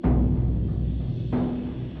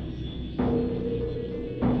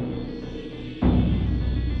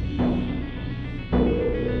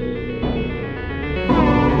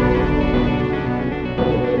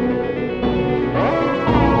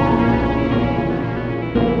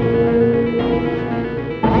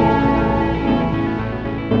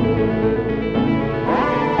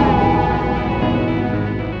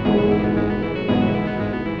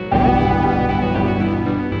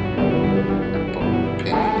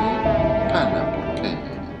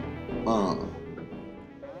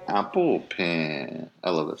Apple Pen.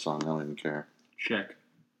 I love that song. I don't even care. Check.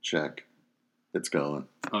 It's going.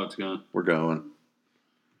 Oh, it's going. We're going.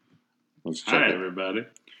 Let's check it. Everybody.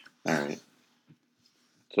 All right.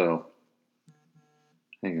 So,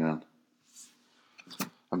 hang on.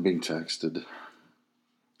 I'm being texted.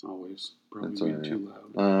 Always. Probably That's being all right. too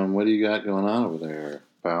loud. What do you got going on over there,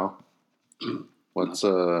 pal?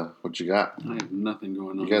 What you got? I have nothing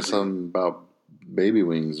going on. You got something about baby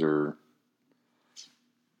wings or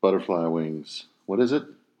butterfly wings? What is it?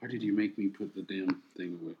 Why did you make me put the damn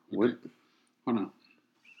thing away? Okay. What? Hold on.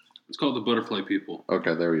 It's called the Butterfly People.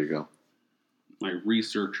 Okay, there you go. My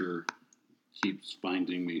researcher keeps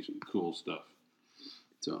finding me some cool stuff.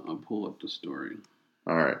 So I'll pull up the story.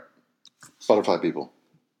 All right. Butterfly People.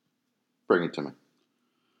 Bring it to me.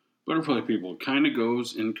 Butterfly People kind of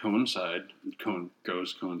goes in coincide.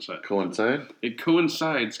 Coincide? It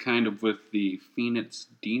coincides kind of with the Phoenix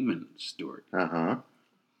Demon story. Uh-huh.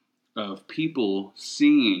 Of people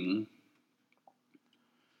seeing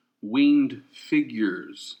winged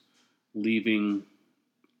figures leaving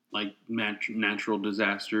like natural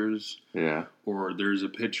disasters. Yeah. Or there's a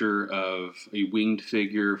picture of a winged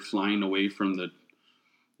figure flying away from the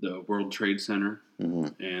World Trade Center.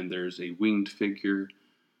 Mm-hmm. And there's a winged figure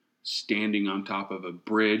standing on top of a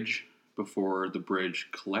bridge before the bridge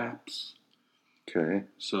collapsed. Okay.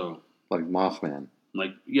 So, like Mothman.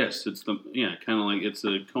 Like, yes, it's kind of like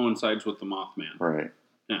it coincides with the Mothman. Right.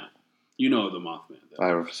 Yeah. You know the Mothman.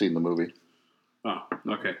 I've seen the movie. Oh,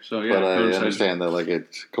 okay. So, yeah. But I understand that, like,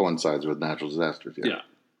 it coincides with natural disasters. Yeah.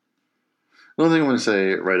 The only thing I'm going to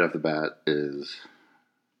say right off the bat is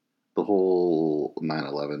the whole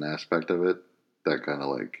 9/11 aspect of it, that kind of,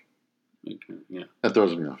 like, that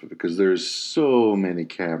throws me off of it. Because there's so many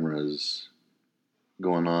cameras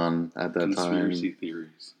going on at that Conspiracy time.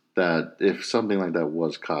 theories. That if something like that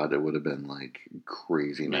was caught, it would have been, like,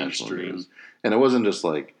 crazy national news. Mainstream. And it wasn't just,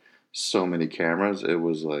 like, so many cameras. It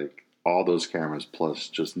was, like, all those cameras plus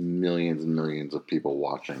just millions and millions of people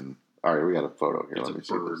watching. All right, we got a photo here. It's Let me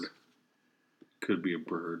see bird. this. Could be a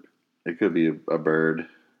bird. It could be a bird.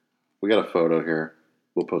 We got a photo here.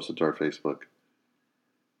 We'll post it to our Facebook.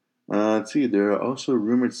 Let's see. There are also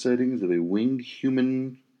rumored sightings of a winged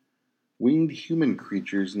human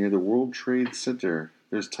creatures near the World Trade Center.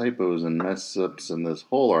 There's typos and mess ups in this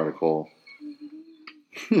whole article.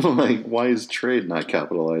 Like, why is trade not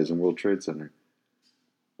capitalized in World Trade Center?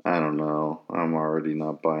 I don't know. I'm already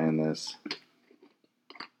not buying this.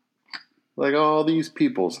 Like, all these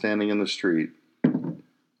people standing in the street.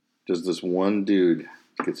 Just this one dude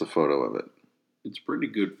gets a photo of it. It's a pretty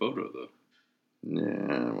good photo, though.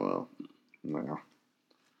 Yeah, well, no.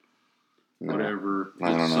 Whatever. I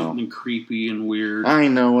don't know. Something creepy and weird. I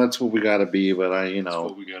know that's what we gotta be, but That's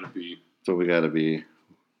what we gotta be. That's what we gotta be.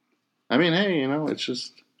 I mean, hey, it's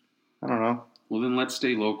just, I don't know. Well, then let's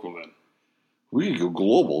stay local then. We could go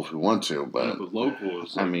global if we want to, but, yeah, but local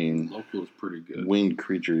is. Local is pretty good. Winged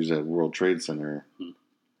creatures at World Trade Center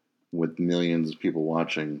with millions of people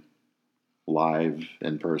watching live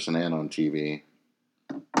in person and on TV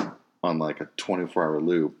on like a 24-hour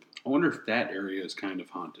loop. I wonder if that area is kind of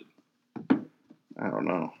haunted. I don't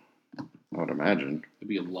know. I would imagine. There'd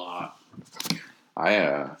be a lot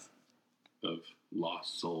of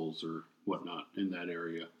lost souls or whatnot in that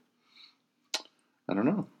area. I don't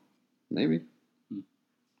know. Maybe.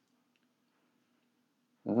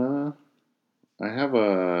 I have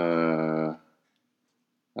I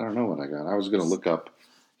don't know what I got. I was going to look up.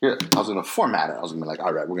 Here, I was going to format it. I was going to be like,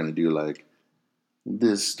 all right, we're going to do like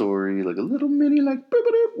this story, like a little mini, like,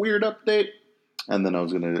 weird update. And then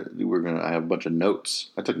I have a bunch of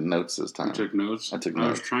notes. I took notes this time. You took notes? I took notes.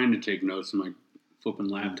 I was trying to take notes and my flipping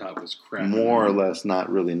laptop was crap. More or less, not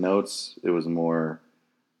really notes. It was more,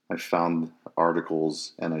 I found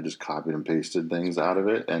articles and I just copied and pasted things out of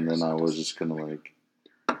it. And then I was just going to like,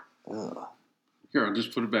 ugh. Here, I'll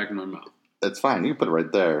just put it back in my mouth. That's fine. You can put it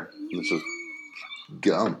right there. It's just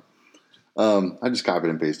gum. I just copied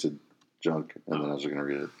and pasted junk and then I was going to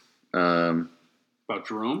read it. About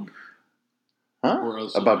Jerome? Huh? Or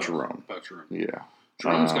About Jerome. About Jerome. Yeah.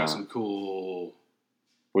 Jerome's got some cool...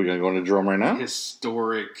 We're going to go into Jerome right now?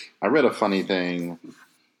 Historic... I read a funny thing.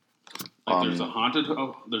 Like there's a haunted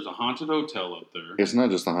hotel up there. It's not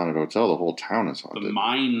just the haunted hotel. The whole town is haunted. The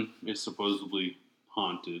mine is supposedly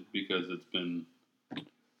haunted because it's been...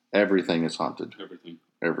 Everything is haunted. Everything.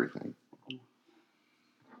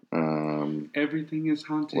 Everything is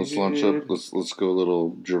haunted. Let's launch up. Let's go a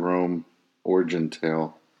little Jerome origin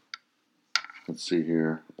tale. Let's see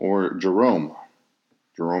here. Or Jerome,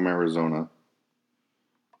 Arizona.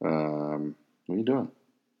 What are you doing?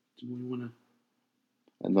 Do we want to?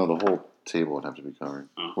 And no, the whole table would have to be covered.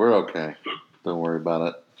 Oh. We're okay. Don't worry about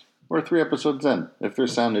it. We're 3 episodes in. If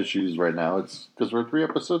there's sound issues right now, it's because we're 3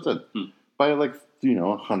 episodes in. By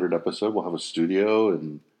 100 episode, we'll have a studio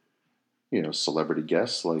and, celebrity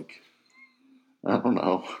guests like, I don't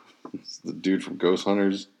know, it's the dude from Ghost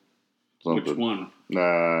Hunters. Something. Which one?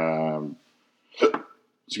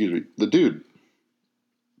 Excuse me. The dude.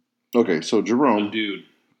 Okay, so Jerome. The dude.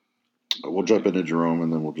 We'll jump into Jerome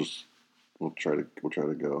and then we'll try to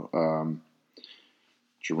go.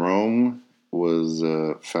 Jerome was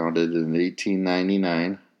founded in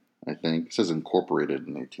 1899, I think. It says incorporated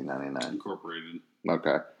in 1899. Incorporated.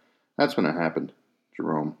 Okay. That's when it happened.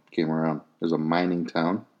 Jerome came around. It was a mining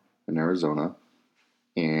town in Arizona,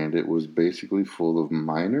 and it was basically full of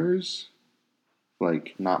miners.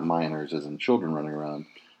 Like, not miners as in children running around.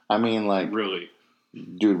 I mean, like... Really?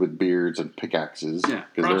 Dude with beards and pickaxes. Yeah,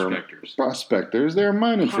 prospectors. Prospectors. They're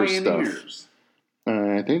mining Pioneers. for stuff.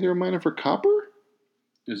 I think they were mining for copper?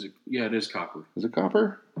 Is it? Yeah, it is copper. Is it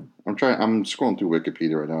copper? I'm scrolling through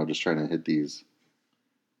Wikipedia right now, just trying to hit these,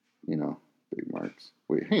 big marks.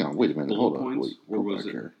 Wait, hang on. Wait a minute. Bullet Hold on. points? Wait, or was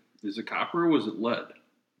it? Here. Is it copper or was it lead?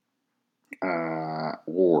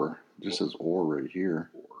 Ore. It just says ore right here.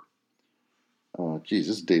 Geez,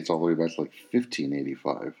 this dates all the way back to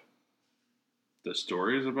 1585. The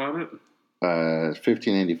stories about it?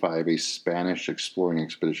 1585, a Spanish exploring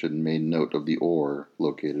expedition made note of the ore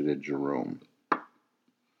located at Jerome.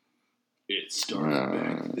 It started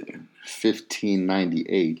back then.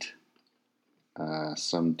 1598,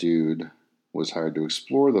 some dude was hired to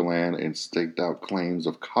explore the land and staked out claims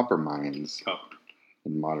of copper mines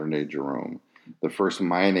in modern-day Jerome. The first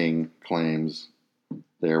mining claims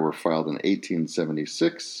there were filed in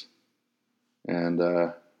 1876, and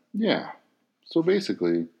so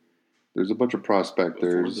basically, there's a bunch of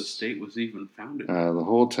prospectors. Before the state was even founded. The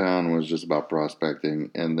whole town was just about prospecting,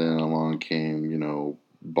 and then along came,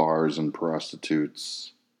 bars and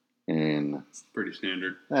prostitutes, and pretty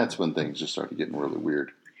standard. That's when things just started getting really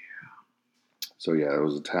weird. Yeah. So yeah, it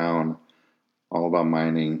was a town all about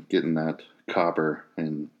mining, getting that copper,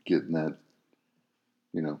 and getting that,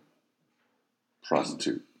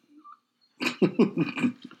 prostitute.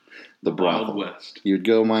 The brothel. Wild West. You'd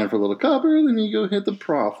go mine for a little copper, then you go hit the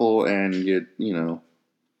brothel and get,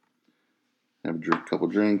 have a couple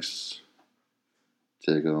drinks,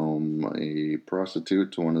 take home a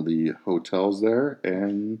prostitute to one of the hotels there,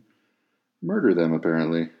 and murder them,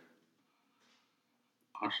 apparently.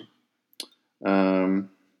 Awesome. Would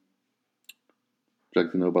you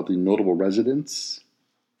like to know about the notable residents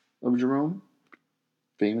of Jerome?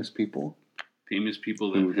 Famous people? Famous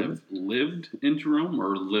people that have lived in Jerome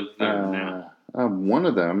or live there now? One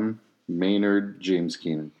of them, Maynard James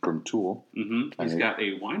Keenan from Tool. Mm-hmm. He's got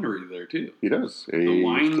a winery there, too. He does. The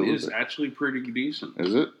wine is actually pretty decent.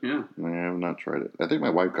 Is it? Yeah. I have not tried it. I think my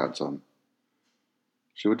wife got some.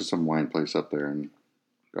 She went to some wine place up there and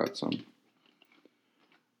got some.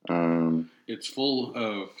 It's full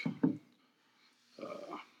of...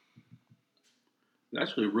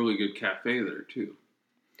 actually a really good cafe there, too.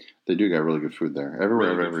 They do got really good food there.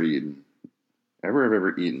 Everywhere I've ever eaten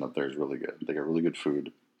up there is really good. They got really good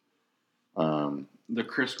food. The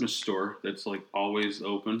Christmas store that's always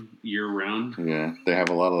open year round. Yeah, they have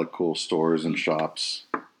a lot of cool stores and shops.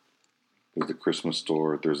 There's the Christmas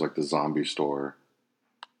store. There's the zombie store.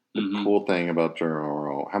 The cool thing about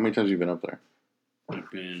Jerome. How many times have you been up there? I've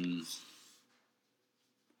been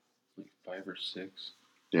 5 or 6.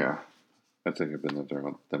 Yeah, I think I've been up there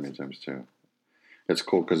that many times too. It's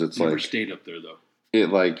cool because it's Never stayed up there though.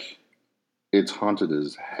 It's haunted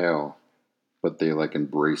as hell, but they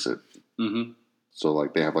embrace it. Mm-hmm. So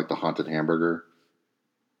they have the haunted hamburger.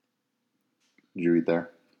 Did you eat there?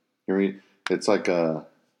 It's their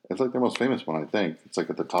most famous one, I think. It's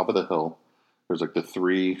at the top of the hill. There's the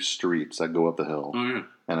 3 streets that go up the hill. Oh yeah.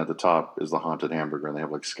 And at the top is the haunted hamburger, and they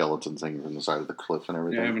have skeletons hanging from the side of the cliff and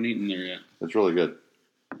everything. Yeah, I haven't eaten there yet. It's really good.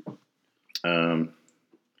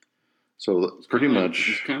 So pretty much...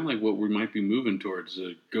 It's kind of like what we might be moving towards.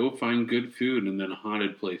 Go find good food and then a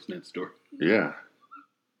haunted place next door. Yeah.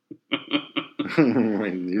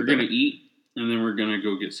 We're going to eat and then we're going to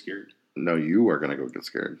go get scared. No, you are going to go get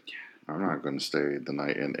scared. I'm not going to stay the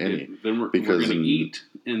night in any. Then we're going to eat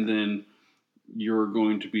and then you're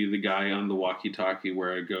going to be the guy on the walkie-talkie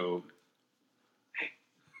where I go, hey.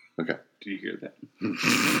 Okay. Do you hear that?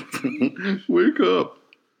 Wake up.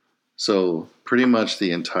 So, pretty much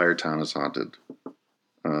the entire town is haunted.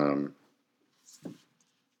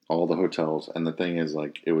 All the hotels. And the thing is,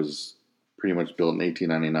 it was pretty much built in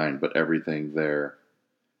 1899, but everything there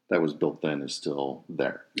that was built then is still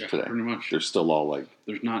there today. Pretty much. They're still all like...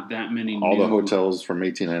 There's not that many all the hotels from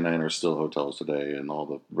 1899 are still hotels today, and all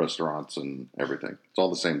the restaurants and everything. It's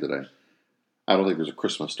all the same today. I don't think there's a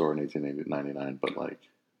Christmas store in 1899, but like,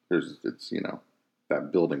 it's, you know,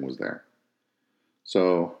 that building was there.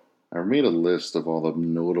 So I made a list of all the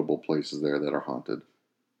notable places there that are haunted.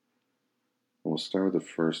 We'll start with the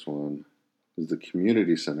first one. Is the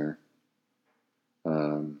community center.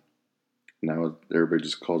 Now everybody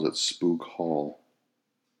just calls it Spook Hall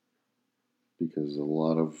because a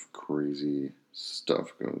lot of crazy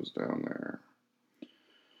stuff goes down there.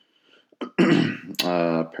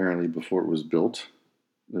 Apparently, before it was built,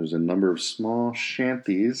 there's a number of small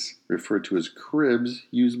shanties referred to as cribs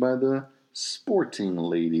used by the sporting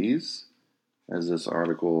ladies, as this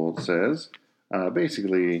article says.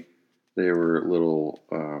 Basically, they were little...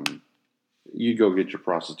 you'd go get your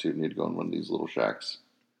prostitute and you'd go in one of these little shacks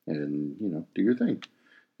and, you know, do your thing.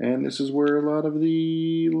 And this is where a lot of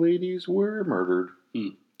the ladies were murdered.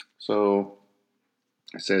 So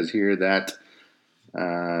it says here that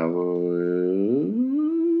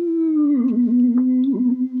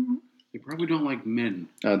they probably don't like men.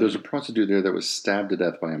 There's a prostitute there that was stabbed to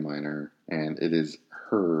death by a minor, and it is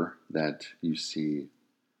her that you see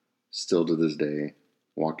still to this day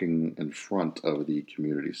walking in front of the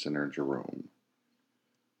community center in Jerome.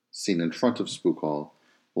 Seen in front of Spook Hall,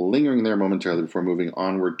 lingering there momentarily before moving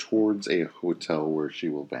onward towards a hotel where she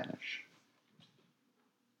will vanish.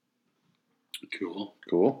 Cool.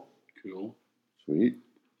 Sweet.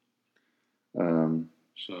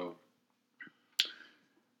 So,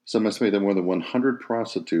 some estimate that more than 100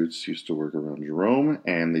 prostitutes used to work around Jerome,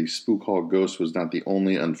 and the Spook Hall ghost was not the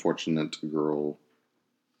only unfortunate girl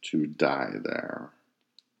to die there.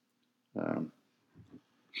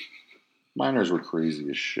 Miners were crazy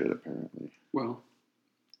as shit, apparently. Well,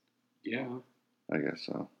 yeah. I guess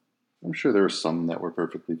so. I'm sure there were some that were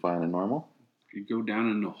perfectly fine and normal. You go down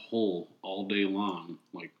in a hole all day long.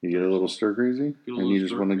 Like you get a little stir crazy? And you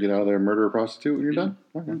just want to get out of there and murder a prostitute when you're done?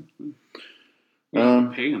 Okay.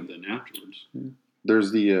 You pay them then afterwards.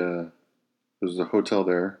 There's a hotel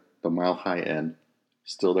there, the Mile High Inn,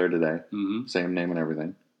 still there today. Same name and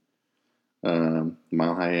everything.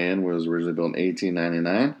 Mile High Inn was originally built in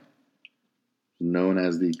 1899, known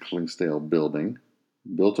as the Clinksdale Building,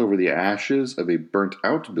 built over the ashes of a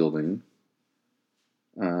burnt-out building.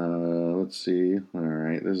 Let's see. All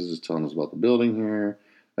right, this is just telling us about the building here.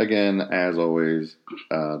 Again, as always,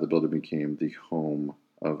 the building became the home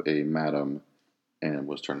of a madam and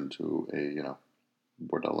was turned into a,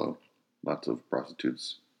 bordello. Lots of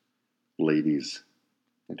prostitutes, ladies,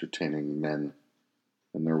 entertaining men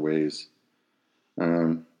in their ways.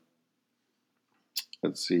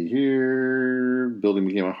 Let's see here. Building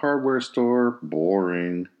became a hardware store.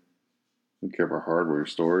 Boring. Don't care about hardware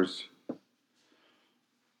stores.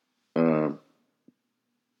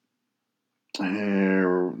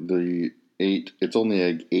 It's only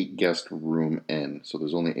an 8 guest room inn, so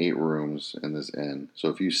there's only 8 rooms in this inn. So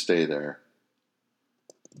if you stay there,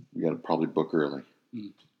 you got to probably book early.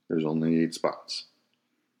 There's only 8 spots.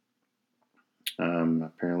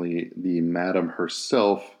 Apparently, the madam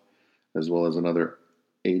herself, as well as a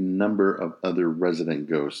number of other resident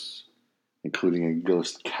ghosts, including a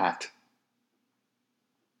ghost cat,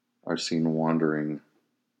 are seen wandering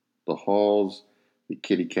the halls. The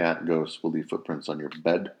kitty cat ghost will leave footprints on your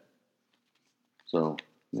bed. So,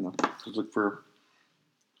 just look for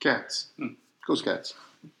cats. Ghost cats.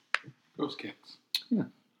 Ghost cats. Yeah.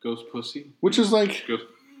 Ghost pussy. Which is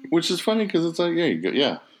funny because it's like,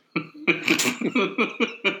 yeah.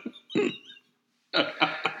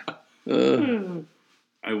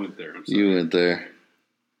 I went there. I'm sorry. You went there.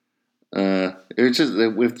 It's just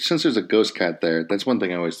since there's a ghost cat there. That's one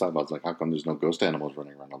thing I always thought about. It's like, how come there's no ghost animals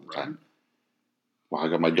running around all the time? Well, how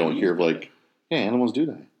come I don't hear of animals do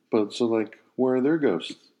die? But so where are their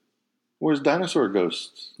ghosts? Where's dinosaur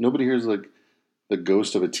ghosts? Nobody hears the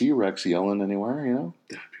ghost of a T-Rex yelling anywhere. That'd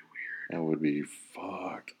be weird. That would be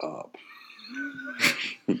fucked up.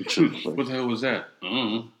 What the hell was that?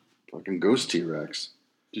 Fucking ghost T-Rex.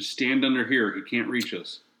 Just stand under here. He can't reach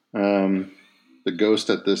us. The ghost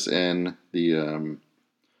at this inn, the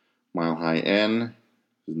Mile High Inn,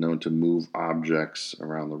 is known to move objects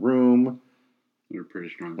around the room. They're pretty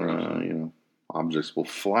strong. Objects will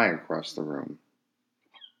fly across the room.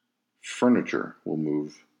 Furniture will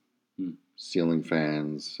move. Ceiling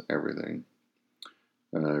fans, everything.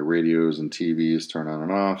 Radios and TVs turn on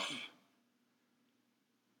and off.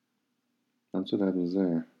 That's what happens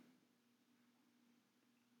there.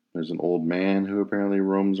 There's an old man who apparently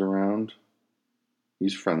roams around.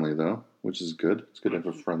 He's friendly, though, which is good. It's good to have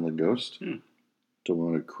a friendly ghost. Don't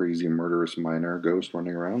want a crazy murderous minor ghost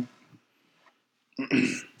running around.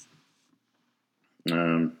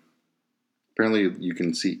 Apparently, you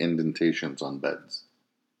can see indentations on beds.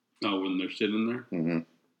 Oh, when they're sitting there? Mm-hmm.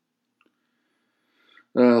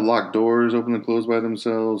 Locked doors open and close by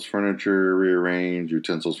themselves. Furniture rearranged.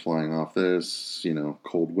 Utensils flying off this.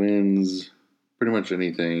 Cold winds. Pretty much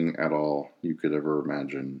anything at all you could ever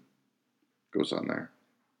imagine goes on there.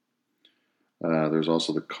 There's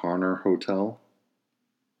also the Connor Hotel.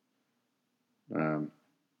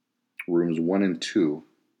 Rooms 1 and 2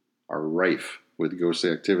 are rife with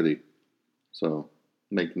ghostly activity. So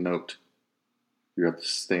make note. You have to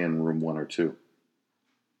stay in room 1 or 2.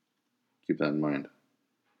 Keep that in mind.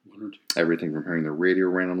 1 or 2. Everything from hearing the radio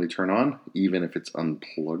randomly turn on, even if it's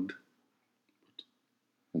unplugged,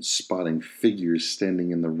 and spotting figures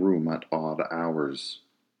standing in the room at odd hours.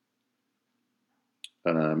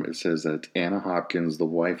 It says that Anna Hopkins, the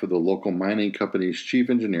wife of the local mining company's chief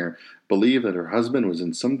engineer, believed that her husband was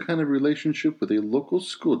in some kind of relationship with a local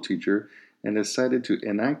school teacher and decided to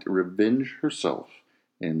enact revenge herself.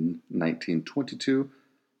 In 1922,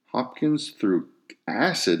 Hopkins threw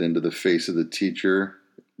acid into the face of the teacher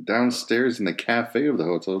downstairs in the cafe of the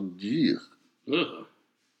hotel. Gee.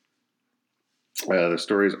 The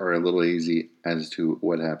stories are a little hazy as to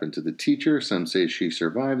what happened to the teacher. Some say she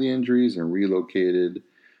survived the injuries and relocated,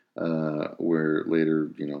 where later,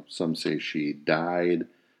 some say she died.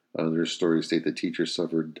 Other stories state the teacher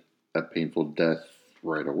suffered a painful death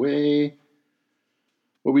right away.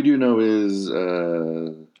 What we do know is,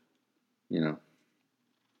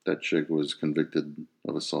 that chick was convicted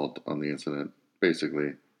of assault on the incident.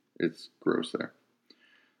 Basically, it's gross there.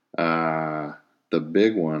 The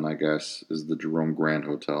big one, I guess, is the Jerome Grand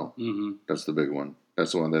Hotel. Mm-hmm. That's the big one.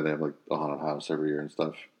 That's the one that they have like a haunted house every year and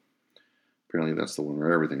stuff. Apparently, that's the one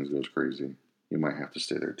where everything goes crazy. You might have to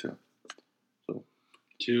stay there too. So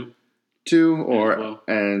 2, or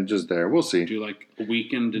and just there. We'll see. Do like a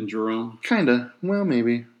weekend in Jerome? Kinda. Well,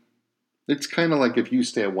 maybe. It's kind of like if you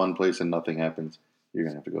stay at one place and nothing happens, you're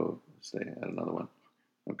gonna have to go stay at another one.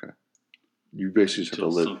 Okay. You basically just have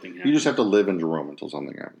to live. You just have to live in Jerome until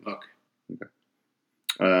something happens. Okay.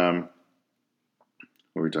 What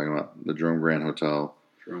were we talking about? The Jerome Grand Hotel.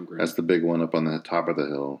 Jerome Grand. That's the big one up on the top of the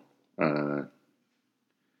hill.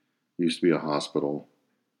 Used to be a hospital.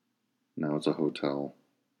 Now it's a hotel.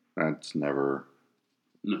 That's never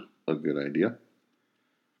a good idea.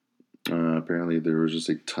 Apparently there was just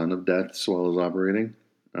a ton of deaths while it was operating.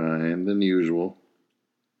 And then the usual.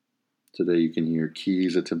 Today you can hear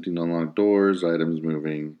keys attempting to unlock doors, items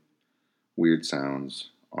moving, weird sounds,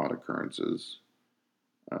 odd occurrences.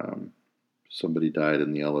 Somebody died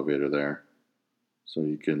in the elevator there. So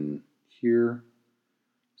you can hear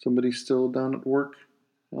somebody still down at work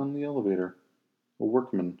on the elevator. A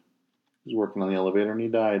workman was working on the elevator and he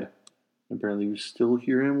died. Apparently you still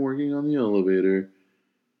hear him working on the elevator.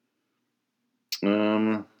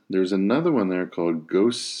 There's another one there called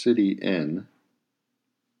Ghost City Inn.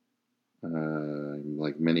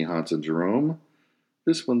 Like many haunts in Jerome,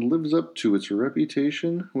 this one lives up to its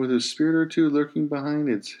reputation with a spirit or two lurking behind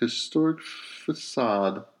its historic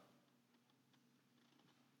facade.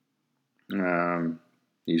 It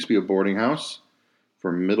used to be a boarding house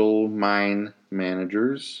for middle mine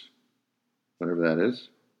managers, whatever that is.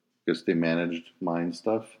 I guess they managed mine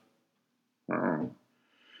stuff.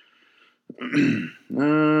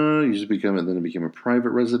 It became a private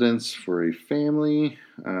residence for a family.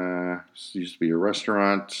 Used to be a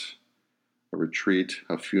restaurant, a retreat,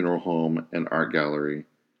 a funeral home, and art gallery.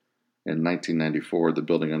 In 1994, the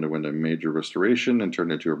building underwent a major restoration and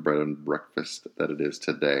turned into a bread and breakfast that it is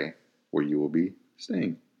today, where you will be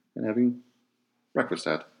staying and having breakfast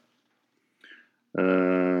at.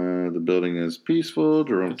 The building is peaceful.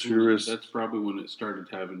 That's probably when it started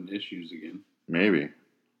having issues again. Maybe.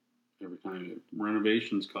 Every time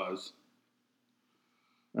renovations cause.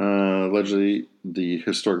 Allegedly, the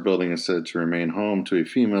historic building is said to remain home to a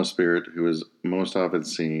female spirit who is most often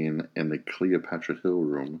seen in the Cleopatra Hill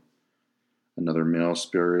room. Another male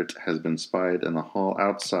spirit has been spied in the hall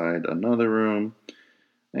outside another room.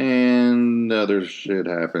 And other shit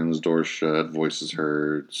happens. Doors shut, voices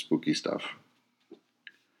heard, spooky stuff.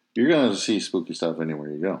 You're going to see spooky stuff anywhere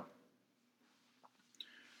you go.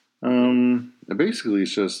 Basically,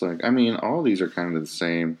 it's just like, all these are kind of the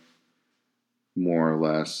same, more or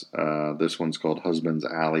less. This one's called Husband's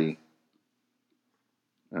Alley.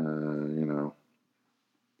 At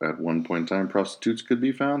one point in time, prostitutes could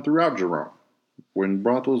be found throughout Jerome, when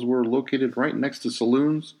brothels were located right next to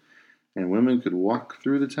saloons, and women could walk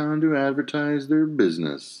through the town to advertise their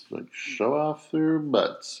business, like show off their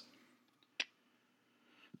butts.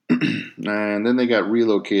 And then they got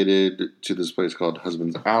relocated to this place called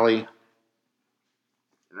Husband's Alley.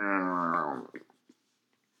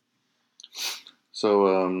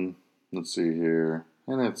 So, let's see here.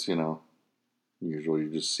 And it's, usually you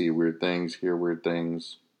just see weird things, hear weird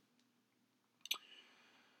things.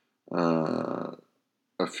 A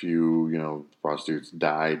few, prostitutes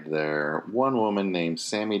died there. One woman named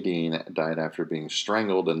Sammy Dean died after being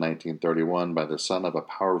strangled in 1931 by the son of a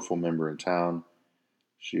powerful member in town.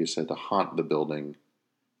 She is said to haunt the building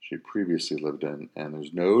she previously lived in, and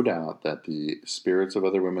there's no doubt that the spirits of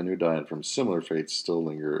other women who died from similar fates still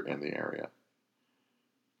linger in the area.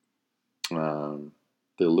 The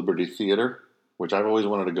Liberty Theater, which I've always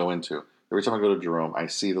wanted to go into. Every time I go to Jerome, I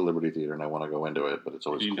see the Liberty Theater and I want to go into it, but it's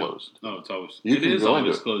always closed. No, it's always. It is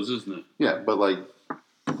always closed, isn't it? Yeah, but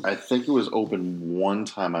I think it was open one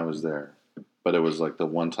time I was there, but it was the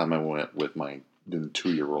one time I went with my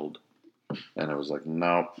 2-year-old, and I was like,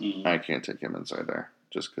 no, I can't take him inside there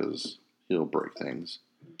just because he'll break things.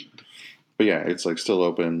 But yeah, it's still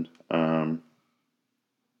open.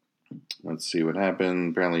 Let's see what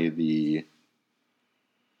happened. Apparently the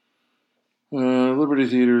Liberty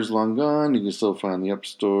Theater is long gone. You can still find the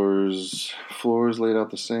upstairs floors laid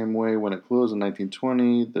out the same way when it closed in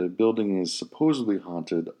 1920. The building is supposedly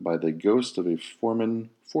haunted by the ghost of a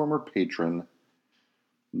former patron.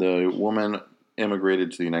 The woman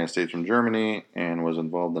immigrated to the United States from Germany and was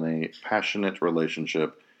involved in a passionate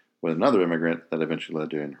relationship with another immigrant that eventually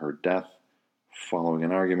led to her death. Following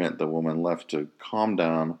an argument, the woman left to calm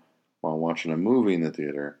down while watching a movie in the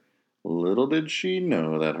theater. Little did she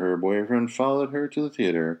know that her boyfriend followed her to the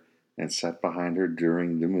theater and sat behind her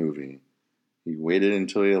during the movie. He waited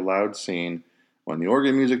until a loud scene when the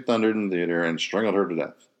organ music thundered in the theater and strangled her to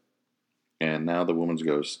death. And now the woman's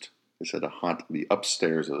ghost is said to haunt the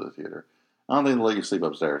upstairs of the theater. I don't think they'll let you sleep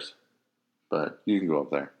upstairs, but you can go up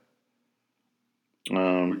there.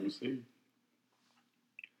 What do you see?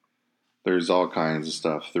 There's all kinds of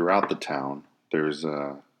stuff throughout the town. There's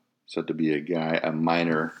said to be a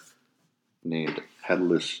miner named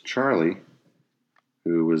Headless Charlie,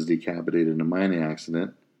 who was decapitated in a mining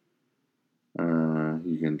accident.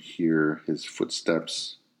 You can hear his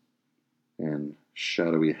footsteps and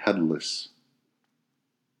shadowy headless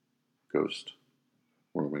ghost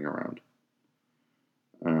roaming around.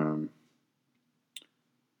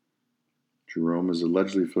 Jerome is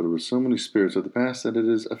allegedly filled with so many spirits of the past that it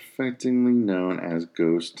is affectingly known as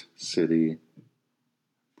Ghost City.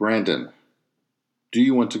 Brandon, do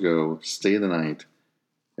you want to go stay the night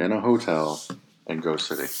in a hotel in Ghost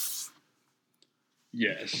City?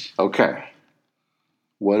 Yes. Okay.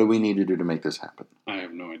 What do we need to do to make this happen? I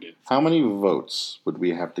have no idea. How many votes would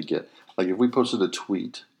we have to get? If we posted a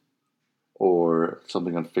tweet or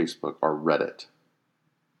something on Facebook or Reddit.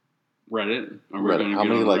 Reddit? Are we Reddit. How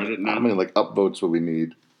many Reddit now? How many upvotes would we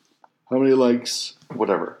need? How many likes?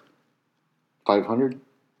 Whatever. 500?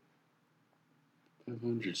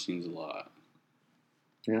 500 seems a lot.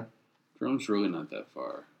 Yeah. Jerome's really not that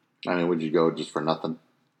far. I mean, would you go just for nothing?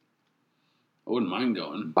 I wouldn't mind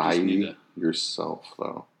going. By yourself,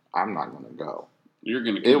 though. I'm not going to go. You're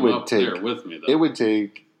going to come up there with me, though. It would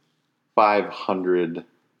take 500.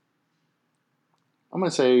 I'm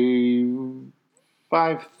going to say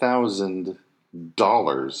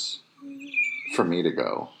 $5,000 for me to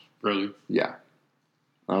go. Really? Yeah.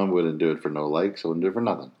 I wouldn't do it for no likes. I wouldn't do it for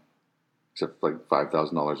nothing. Except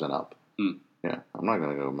 $5,000 and up. Yeah. I'm not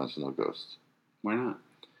going to go mess with no ghosts. Why not?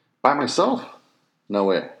 By myself? No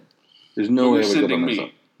way. There's no way I would go by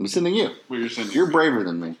myself. I'm sending you. Well, you're braver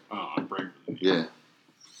than me. Oh, I'm braver than you.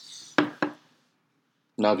 Yeah.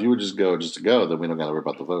 Now, if you would just go to go, then we don't got to worry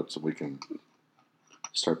about the votes, and we can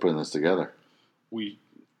start putting this together. We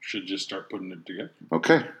should just start putting it together.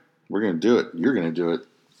 Okay. We're going to do it. You're going to do it.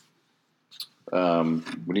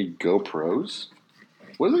 We need GoPros.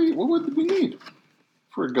 What would we need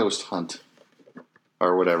for a ghost hunt?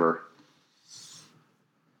 Or whatever.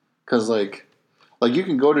 Because, you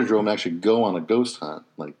can go to Jerome and actually go on a ghost hunt.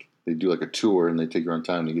 They do, a tour, and they take you on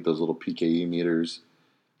time. You get those little PKE meters.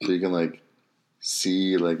 So you can,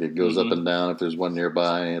 see, it goes up and down if there's one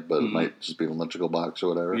nearby. But it might just be an electrical box or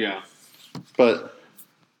whatever. Yeah. But,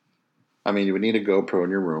 I mean, you would need a GoPro in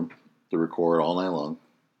your room to record all night long.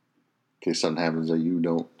 In case something happens that you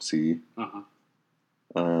don't see.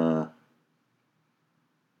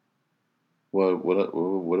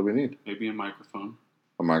 What do we need? Maybe a microphone.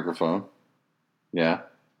 A microphone? Yeah.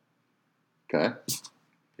 Okay.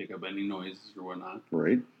 Pick up any noises or whatnot.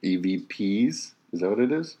 Right. EVPs? Is that what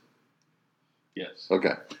it is? Yes.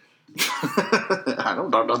 Okay. I don't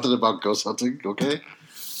know nothing about ghost hunting, okay?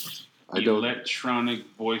 Electronic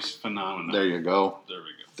voice phenomenon. There you go. There we go.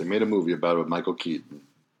 They made a movie about it with Michael Keaton.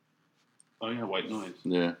 Oh yeah, White Noise.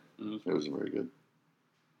 Yeah, it wasn't very good.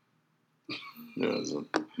 It wasn't.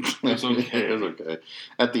 It's okay. It was okay.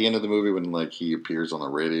 At the end of the movie, when like he appears on the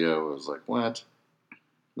radio, I was like, "What?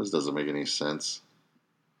 This doesn't make any sense."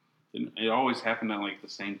 It always happened at like the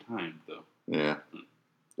same time, though. Yeah,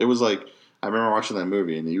 it was like I remember watching that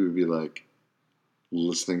movie, and he would be like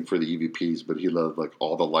listening for the EVPs, but he loved like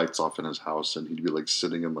all the lights off in his house, and he'd be like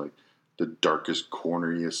sitting in like the darkest,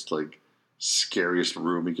 corneriest, like scariest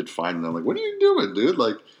room he could find. And I'm like, "What are you doing, dude?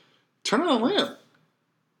 Like, turn on a lamp."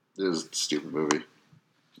 It was a stupid movie.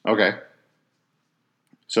 Okay.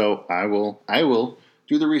 So I will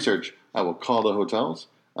do the research. I will call the hotels.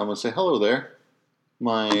 I'm gonna say hello there.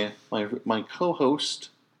 My co-host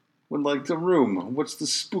would like the room. What's the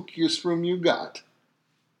spookiest room you got?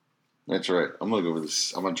 That's right. I'm gonna go with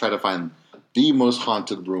this. I'm gonna try to find the most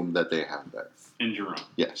haunted room that they have there. In Jerome.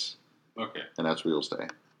 Yes. Okay. And that's where you'll stay.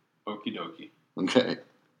 Okie dokie. Okay.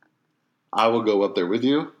 I will go up there with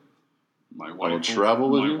you. My wife I will travel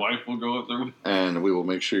with you. My wife will go up there. And we will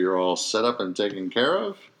make sure you're all set up and taken care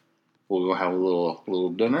of. We'll go have a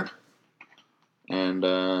little dinner. And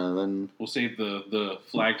then... We'll save the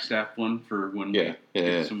Flagstaff one for when we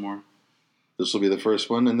get some more. This will be the first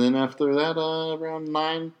one. And then after that,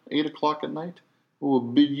 around 8 o'clock at night, we'll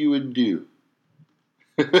bid you adieu.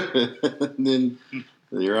 And then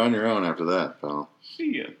you're on your own after that, pal.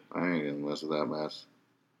 See ya. I ain't gonna mess with that mess.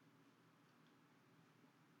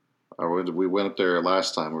 We went up there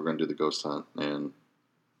last time. We were going to do the ghost hunt, and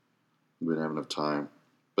we didn't have enough time.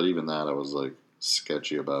 But even that, I was like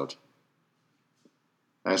sketchy about.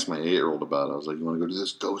 I asked my 8-year-old about it. I was like, "You want to go do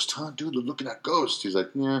this ghost hunt, dude? They're looking at ghosts." He's like,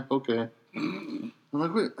 "Yeah, okay." I'm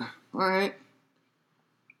like, "Wait, all right."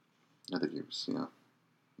 I think he was,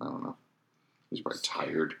 I don't know. He's probably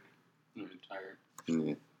tired. I'm tired.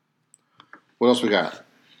 Yeah. What else we got?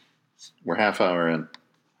 We're half hour in.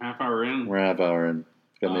 Half hour in. We're half hour in.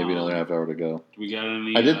 Got maybe another half hour to go. Do we got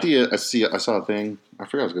any? I did I saw a thing. I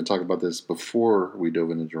forgot I was going to talk about this before we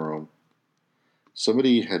dove into Jerome.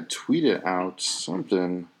 Somebody had tweeted out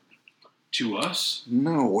something. To us?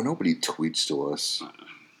 No, nobody tweets to us.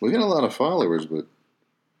 We got a lot of followers, but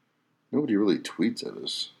nobody really tweets at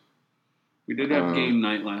us. We did have game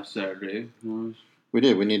night last Saturday. We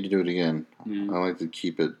did. We need to do it again. Yeah. I like to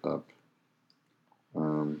keep it up.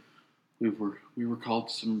 We were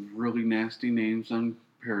called some really nasty names on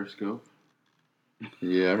Periscope.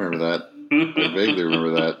 Yeah, I remember that. I vaguely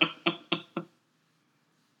remember that.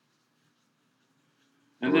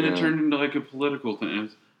 And then it turned into like a political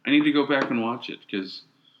thing. I need to go back and watch it because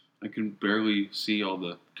I can barely see all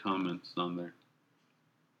the comments on there.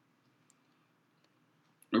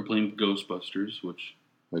 We're playing Ghostbusters, which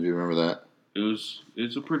I do remember that.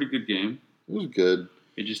 It's a pretty good game. It was good.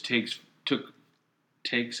 It just took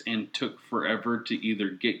forever to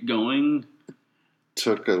either get going.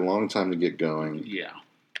 Took a long time to get going. Yeah.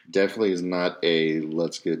 Definitely is not a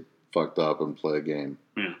let's get fucked up and play a game.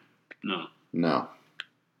 Yeah. No. No.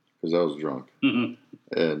 Because I was drunk.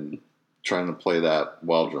 And trying to play that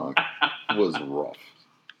while drunk was rough.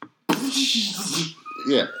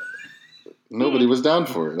 Yeah. Nobody was down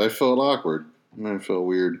for it. I felt awkward. I felt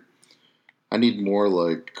weird. I need more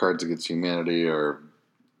like Cards Against Humanity or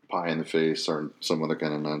Pie in the Face or some other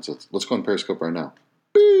kind of nonsense. Let's go on Periscope right now.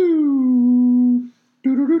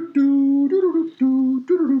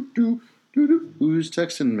 Who's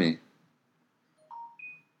texting me?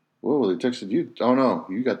 Whoa, they texted you. Oh no,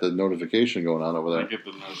 you got the notification going on over there. I get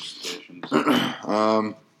the notifications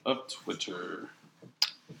of Twitter.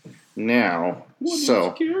 Now,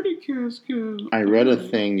 so I read a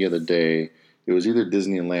thing the other day. It was either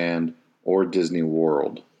Disneyland or Disney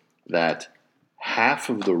World that half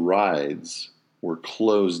of the rides were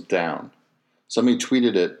closed down. Somebody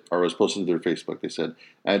tweeted it or was posted to their Facebook. They said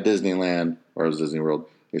at Disneyland or it was Disney World.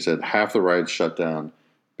 They said half the rides shut down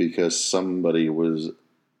because somebody was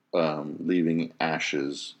leaving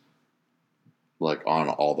ashes like on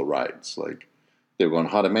all the rides. Like they would go on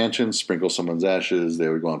Haunted Mansion, sprinkle someone's ashes. They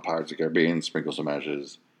would go on Pirates of the Caribbean, sprinkle some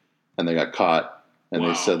ashes, and they got caught. And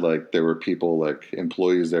They said like there were people like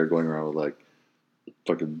employees there going around with like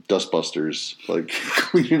fucking dustbusters like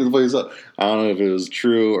cleaning the place up. I don't know if it was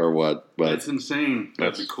true or what, but that's insane.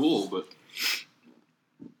 That'd be cool, but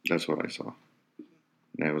that's what I saw.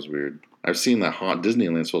 That was weird. I've seen that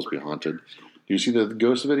Disneyland's supposed to be haunted. Do you see the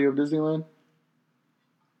ghost video of Disneyland?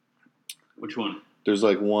 Which one? There's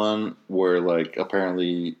like one where like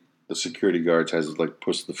apparently the security guards has like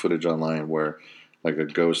pushed the footage online where like a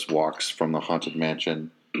ghost walks from the haunted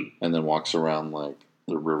mansion and then walks around like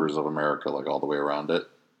the rivers of America, like all the way around it.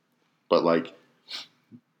 But like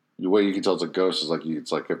The way you can tell it's a ghost is like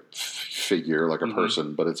it's like a figure, like a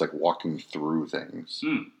person, but it's like walking through things.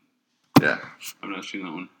 Yeah. I've not seen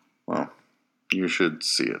that one. Well, you should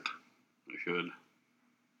see it. I should.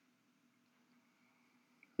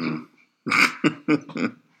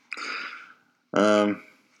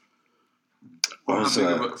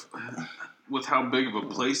 With how big of a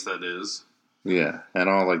place that is. Yeah, and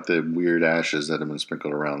all like the weird ashes that have been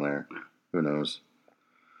sprinkled around there. Yeah. Who knows?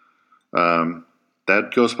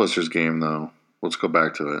 That Ghostbusters game, though, let's go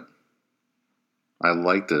back to it. I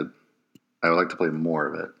liked it. I would like to play more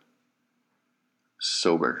of it.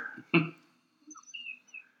 Sober.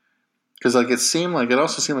 Because like it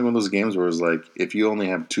also seemed like one of those games where it was like, if you only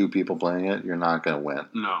have 2 people playing it, you're not going to win.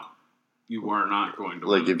 No. You are not going to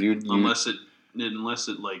win. Like if you unless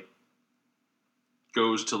it like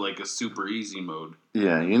goes to like a super easy mode.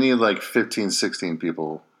 Yeah, you need like 15, 16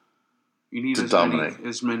 people. You need to dominate.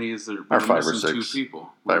 As many as there are 5 or 6 2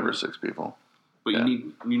 people. 5 or 6 people. But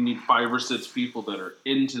you need 5 or 6 people that are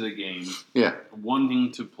into the game. Yeah.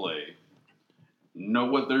 Wanting to play. Know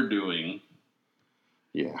what they're doing.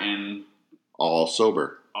 Yeah. And all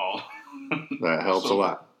sober. That helps a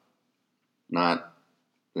lot. Not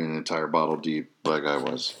an entire bottle deep like I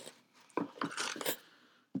was.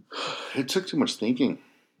 It took too much thinking.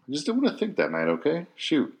 I just didn't want to think that night, okay?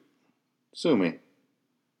 Shoot. Sue me.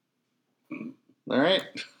 All right.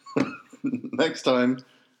 Next time,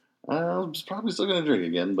 I'm probably still going to drink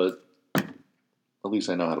again, but at least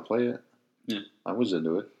I know how to play it. Yeah. I was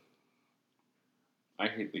into it. I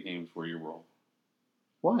hate the games where you roll.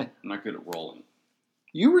 Why? I'm not good at rolling.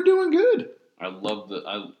 You were doing good. I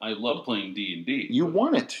love playing D&D. You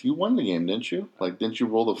won it. You won the game, didn't you? Like, didn't you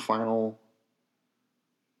roll the final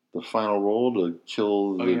roll to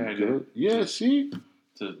kill the goat? Yeah, see?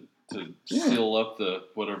 To seal up the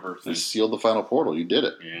whatever thing. To seal the final portal. You did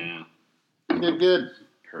it. Yeah. You did good.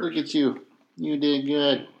 Perfect. Look at you. You did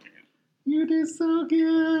good. You did so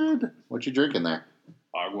good. What you drinking there?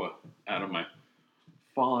 Agua. Out of my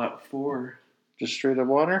Fallout 4. Just straight up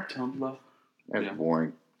water? Tumbler. That's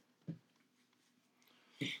boring.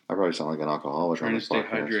 I probably sound like an alcoholic. Trying to stay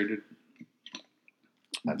hydrated.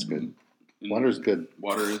 That's good. Water is good.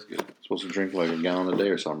 Water is good. Supposed to drink like a gallon a day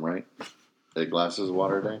or something, right? 8 glasses of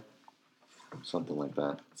water a day? Something like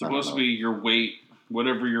that. It's supposed to be your weight,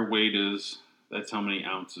 whatever your weight is, that's how many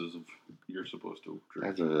ounces you're supposed to drink.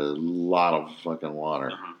 That's a lot of fucking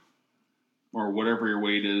water. Uh-huh. Or whatever your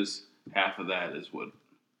weight is, half of that is what.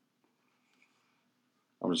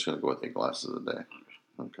 I'm just going to go with 8 glasses a day.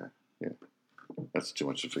 Okay. Yeah. That's too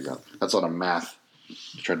much to figure out. That's a lot of math.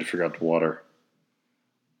 I tried to figure out the water.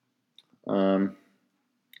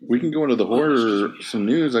 We can go into the horror, some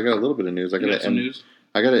news. I got a little bit of news. I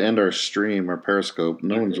got to end our stream, our Periscope.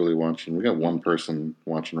 No one's really watching. We got one person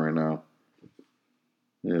watching right now.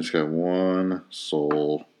 We just got one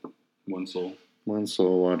soul. One soul. One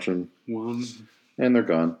soul watching. One. And they're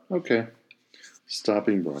gone. Okay.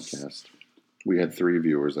 Stopping broadcast. We had 3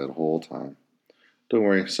 viewers that whole time. Don't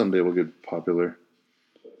worry. Someday we'll get popular.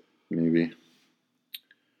 Maybe.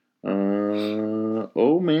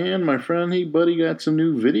 Oh man, my friend, buddy got some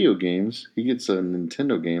new video games. He gets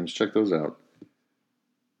Nintendo games. Check those out.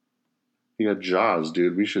 He got Jaws,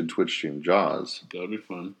 dude. We should Twitch stream Jaws. That'd be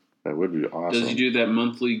fun. That would be awesome. Does he do that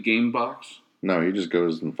monthly game box? No, he just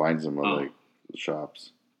goes and finds them at like the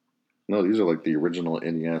shops. No, these are like the original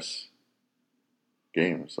NES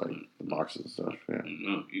games, like the boxes and stuff. Yeah.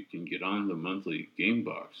 No, you can get on the monthly game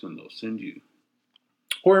box and they'll send you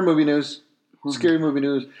horror movie news, scary movie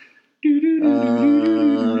news.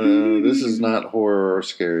 This is not horror or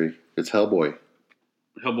scary. It's Hellboy.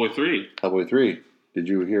 Hellboy 3. Hellboy 3. Did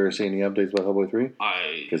you hear or see any updates about Hellboy 3?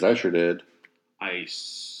 Because I sure did. I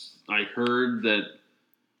heard that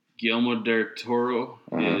Guillermo del Toro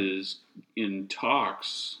is in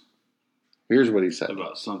talks. Here's what he said.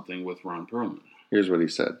 About something with Ron Perlman. Here's what he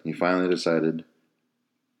said. He finally decided.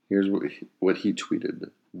 Here's what he tweeted.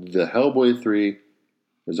 The Hellboy 3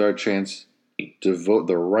 is our chance to vote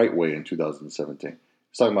the right way in 2017.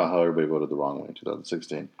 He's talking about how everybody voted the wrong way in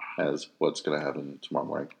 2016 as what's going to happen tomorrow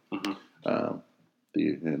morning.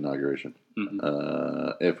 The inauguration.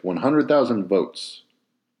 If 100,000 votes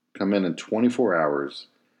come in 24 hours,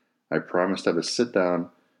 I promise to have a sit down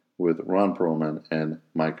with Ron Perlman and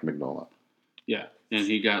Mike Mignola. Yeah, and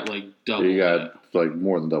he got like double. He got like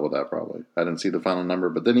more than double that probably. I didn't see the final number,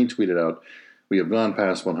 but then he tweeted out, "We have gone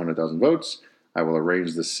past 100,000 votes. I will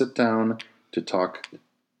arrange the sit down to talk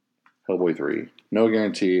Hellboy 3. No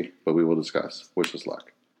guarantee, but we will discuss. Wish us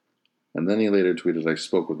luck." And then he later tweeted, "I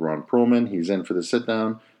spoke with Ron Perlman. He's in for the sit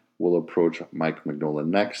down. We'll approach Mike Mignola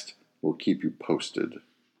next. We'll keep you posted."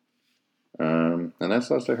 And that's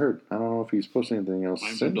the last I heard. I don't know if he's posting anything else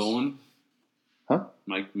Mike since. Dolan? Huh?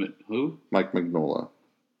 Who? Mike Mignola. Is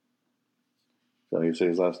that how you say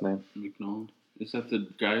his last name? Mignola. Is that the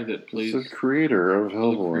guy that plays... It's the creator of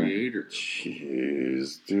Hellboy. The creator.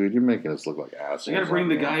 Jeez, dude, you're making us look like assholes. I gotta bring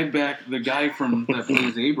the guy back, the guy from that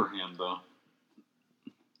plays Abraham, though.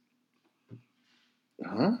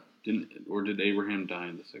 Huh? Did Abraham die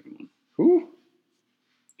in the second one? Who?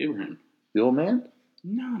 Abraham. The old man?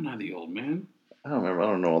 No, not the old man. I don't remember. I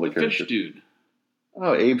don't know all the characters. Fish dude.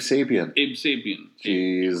 Oh, Abe Sapien. Abe Sapien.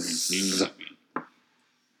 Jeez.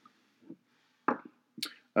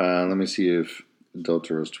 Let me see if Del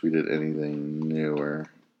Toro's tweeted anything newer.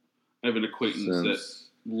 I have an acquaintance that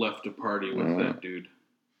left a party with that dude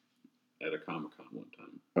at a Comic-Con one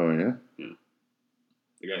time. Oh, yeah? Yeah.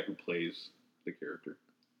 The guy who plays the character.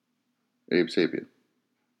 Abe Sapien.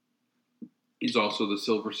 He's also the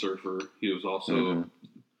Silver Surfer. He was also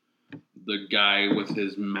the guy with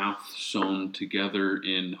his mouth sewn together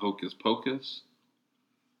in Hocus Pocus.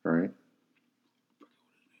 All right.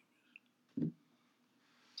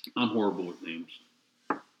 I'm horrible with names.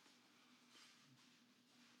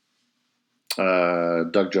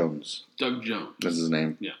 Doug Jones. Doug Jones. That's his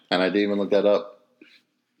name. Yeah. And I didn't even look that up.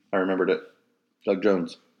 I remembered it. Doug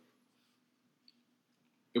Jones.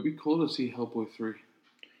 It'd be cool to see Hellboy 3.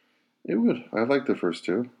 It would. I like the first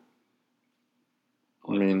two.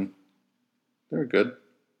 I mean, they're good.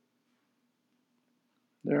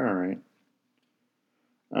 They're all right.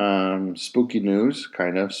 Spooky news,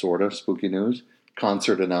 kind of, sort of spooky news.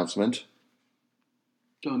 Concert announcement.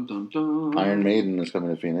 Dun, dun, dun. Iron Maiden is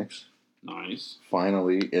coming to Phoenix. Nice.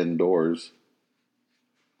 Finally indoors.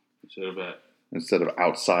 Instead of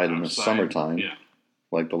outside in the summertime. Yeah.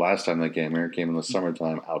 Like the last time they came here, came in the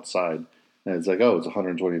summertime outside. And it's like, oh, it's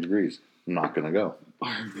 120 degrees. I'm not going to go.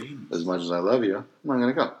 Iron Maiden. As much as I love you, I'm not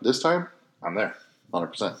going to go. This time, I'm there.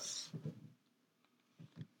 100%.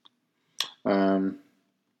 I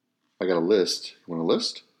got a list. You want a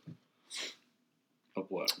list? Of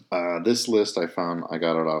what? This list I found, I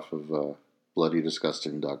got it off of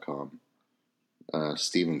bloodydisgusting.com.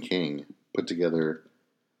 Stephen King put together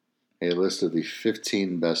a list of the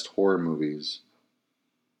 15 best horror movies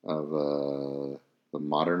of the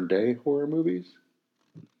modern day horror movies.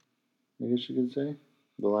 I guess you could say.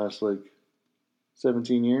 The last,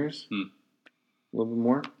 17 years. A little bit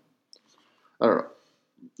more. I don't know.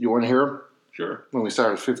 You want to hear them? Sure. When we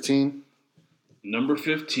start at 15? Number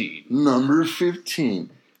 15. Number 15.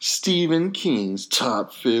 Stephen King's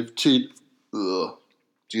top 15.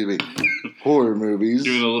 Excuse me. Horror movies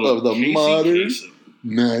of the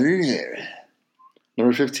modern era.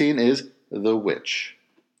 Number 15 is The Witch.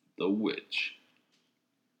 The Witch.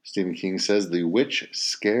 Stephen King says, The Witch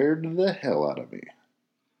scared the hell out of me.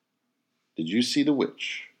 Did you see The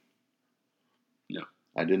Witch? No.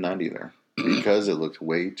 I did not either. Because it looked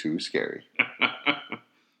way too scary.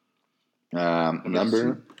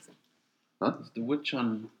 Number... Huh? Is The Witch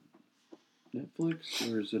on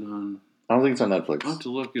Netflix or is it on... I don't think it's on Netflix. I'll have to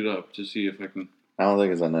look it up to see if I can... I don't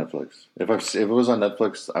think it's on Netflix. If it was on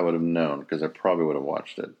Netflix, I would have known because I probably would have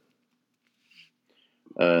watched it.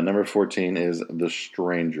 Number 14 is The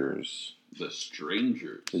Strangers. The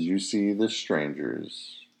Strangers. Did you see The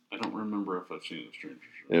Strangers? I don't remember if I've seen The Strangers.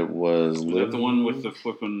 It was... Is that the one with the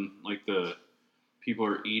flipping, the people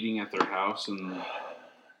are eating at their house and...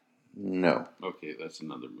 No. Okay, that's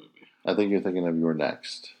another movie. I think you're thinking of Your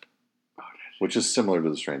Next. Oh, which is similar to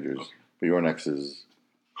The Strangers. Okay. But Your Next is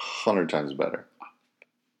 100 times better.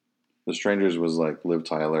 The Strangers was Liv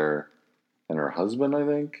Tyler and her husband, I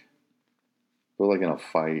think. They were in a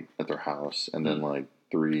fight at their house, and then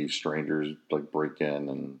 3 strangers break in,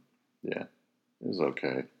 and yeah, it was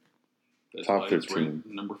okay. That's top 15,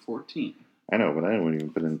 number 14. I know, but I wouldn't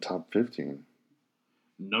even put in top 15.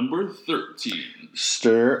 Number 13.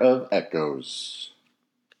 Stir of Echoes.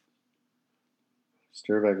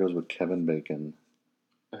 Stir of Echoes with Kevin Bacon.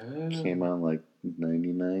 Came out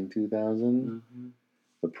 99, 2000. Mm-hmm.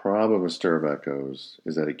 The problem with Stir of Echoes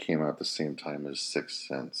is that it came out the same time as Sixth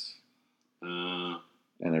Sense.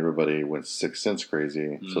 And everybody went Sixth Sense crazy.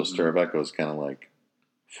 Mm-hmm. So Stir of Echoes kind of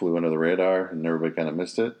flew under the radar and everybody kind of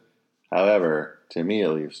missed it. However, to me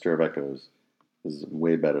at least, Stir of Echoes is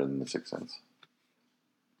way better than The Sixth Sense.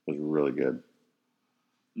 It was really good.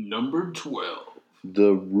 Number 12.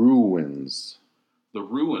 The Ruins. The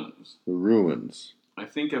Ruins. The Ruins. I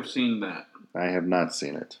think I've seen that. I have not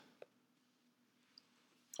seen it.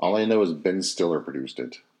 All I know is Ben Stiller produced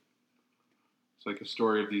it. It's a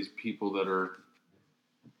story of these people that are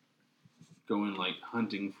going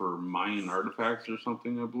hunting for Mayan artifacts or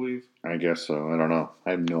something, I believe. I guess so. I don't know. I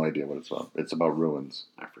have no idea what it's about. It's about ruins.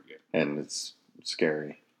 I forget. And it's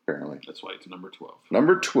scary, apparently. That's why it's number 12.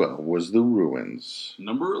 Number 12 was The Ruins.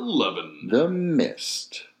 Number 11. The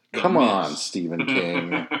Mist. Come on, Stephen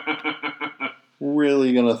King.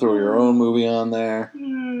 Really gonna throw your own movie on there?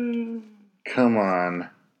 Come on.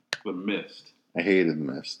 The Mist. I hated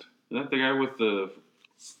The Mist. Isn't that the guy with the...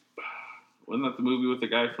 Wasn't that the movie with the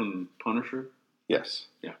guy from Punisher? Yes.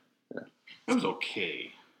 Yeah. It was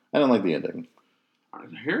okay. I don't like the ending.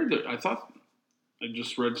 I thought... I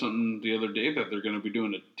just read something the other day that they're going to be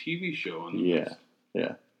doing a TV show on the Mist.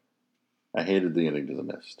 Yeah. I hated the ending to The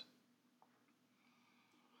Mist.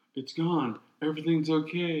 It's gone. Everything's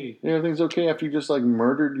okay. Everything's okay after you just,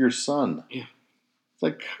 murdered your son. Yeah. It's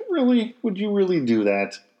like, really? Would you really do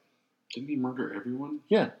that? Didn't he murder everyone?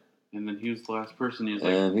 Yeah. And then he was the last person. He was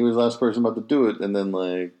the last person about to do it, and then,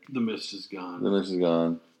 the mist is gone. The mist is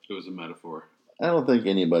gone. It was a metaphor. I don't think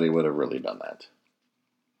anybody would have really done that.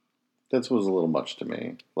 That was a little much to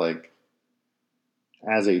me.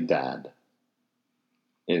 As a dad,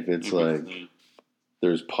 if it's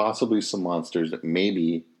there's possibly some monsters that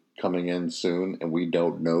maybe coming in soon and we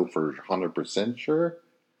don't know for 100% sure,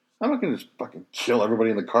 I'm not going to just fucking kill everybody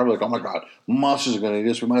in the car. Oh my god, monsters are going to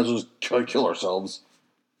eat us. We might as well just kill ourselves.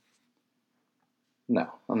 No,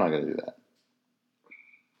 I'm not going to do that.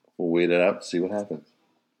 We'll wait it out, see what happens.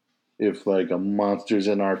 If a monster's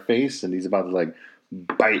in our face and he's about to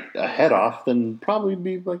bite a head off, then probably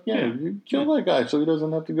be you kill that guy so he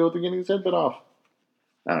doesn't have to go through getting his head bit off.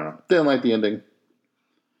 I don't know. Didn't like the ending.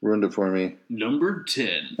 Ruined it for me. Number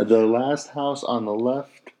 10. The Last House on the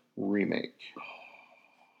Left remake.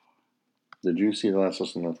 Did you see The Last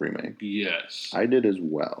House on the Left remake? Yes. I did as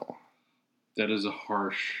well. That is a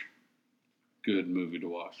harsh, good movie to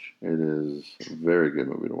watch. It is a very good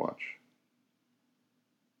movie to watch.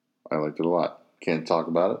 I liked it a lot. Can't talk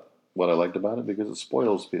about it, what I liked about it, because it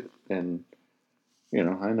spoils it. And, I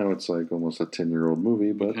know it's almost a 10-year-old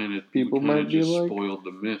movie, but people might be just spoiled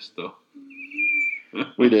The Mist, though.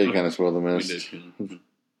 We did kind of spoil The Mist. We did.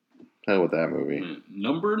 Hell with that movie.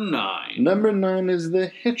 Number 9. Number 9 is the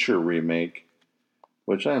Hitcher remake,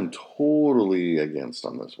 which I am totally against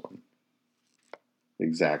on this one.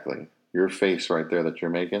 Exactly. Your face right there that you're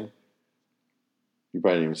making, you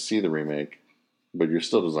probably didn't even see the remake, but you're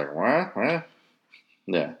still just what?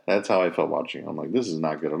 Yeah, that's how I felt watching. I'm like, this is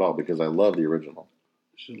not good at all, because I love the original.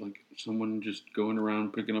 Should someone just going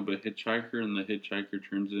around picking up a hitchhiker and the hitchhiker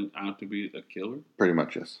turns out to be a killer? Pretty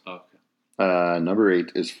much, yes. Okay. Number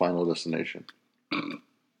 8 is Final Destination.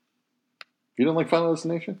 You don't like Final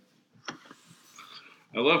Destination?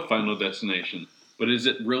 I love Final Destination, but is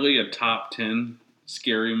it really a top 10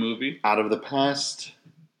 scary movie? Out of the past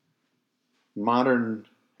modern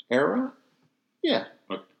era? Yeah.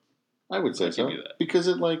 Okay. I would say so. Because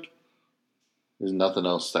it there's nothing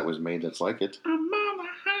else that was made that's like it. I'm on the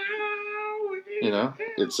highway.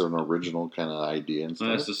 It's an original kind of idea and stuff.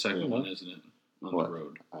 That's the second one, isn't it? On the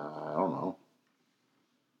road. I don't know.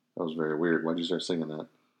 That was very weird. Why'd you start singing that?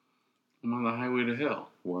 I'm on the highway to hell.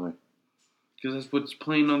 Why? Because that's what's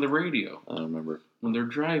playing on the radio. I don't remember. When they're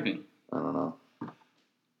driving. I don't know.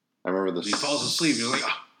 I remember he falls asleep. He's like,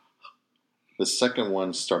 ah. The second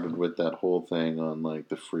one started with that whole thing on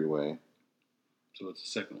the freeway. So it's the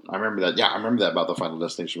second one. I remember that. Yeah, I remember that about the Final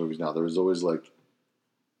Destination movies now. There was always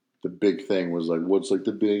the big thing was what's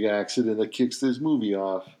the big accident that kicks this movie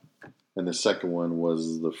off? And the second one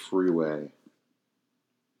was the freeway.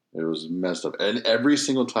 It was messed up. And every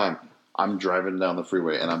single time I'm driving down the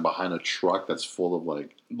freeway and I'm behind a truck that's full of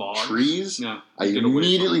logs, trees, I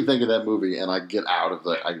immediately think of that movie and I get out of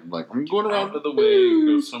I'm going around. Out of the way,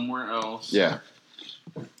 go somewhere else. Yeah.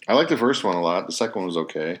 I liked the first one a lot. The second one was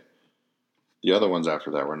okay. The other ones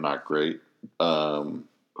after that were not great. I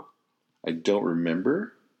don't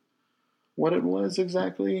remember what it was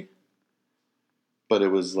exactly. But it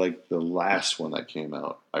was the last one that came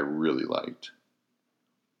out I really liked.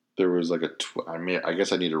 There was I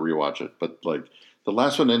guess I need to rewatch it. But the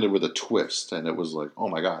last one ended with a twist. And it was oh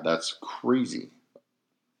my God, that's crazy.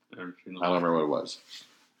 I don't remember what it was.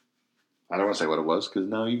 I don't want to say what it was because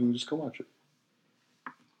now you can just go watch it.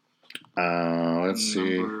 Let's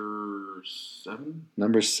see. Number 7?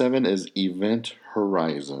 Number 7 is Event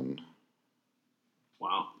Horizon.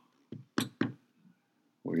 Wow.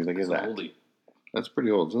 What do you think of that? Oldie. That's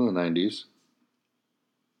pretty old. It's in the 90s.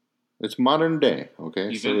 It's modern day, okay?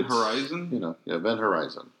 Event Horizon? Event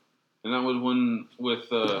Horizon. And that was one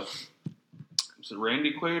with, was it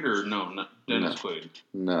Randy Quaid or no, not Dennis Quaid?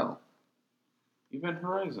 No. Event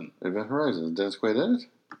Horizon. Event Horizon. Is Dennis Quaid in it?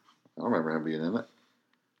 I don't remember him being in it.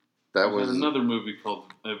 That was another movie called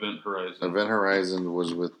Event Horizon. Event Horizon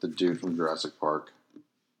was with the dude from Jurassic Park.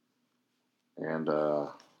 And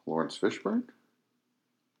Lawrence Fishburne?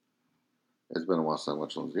 It's been a while since I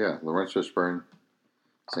watched those. Yeah, Lawrence Fishburne,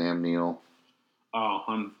 Sam Neill. Oh,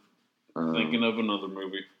 I'm thinking of another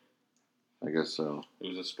movie. I guess so. It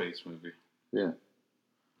was a space movie. Yeah.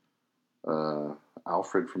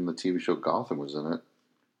 Alfred from the TV show Gotham was in it.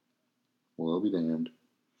 Well, be damned.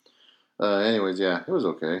 Anyways, yeah, it was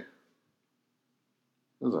okay.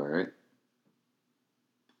 It was alright.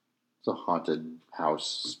 It's a haunted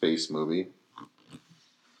house space movie.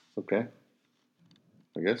 Okay.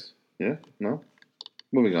 I guess. Yeah? No?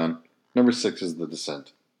 Moving on. Number 6 is The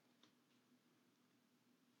Descent.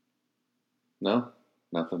 No?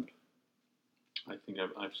 Nothing? I think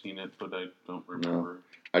I've seen it, but I don't remember. No.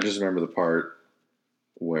 I just remember the part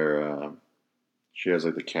where she has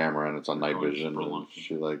like the camera and it's on night vision. And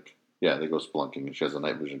she they go spelunking and she has a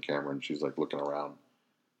night vision camera and she's like looking around.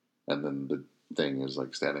 And then the thing is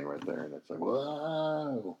like standing right there and it's like,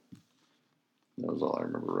 whoa. That was all I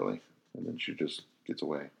remember really. And then she just gets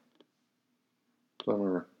away. So I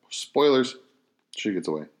remember. Spoilers. She gets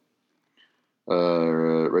away.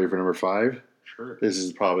 Ready for number 5? Sure. This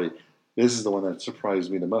is the one that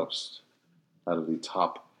surprised me the most out of the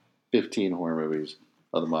top 15 horror movies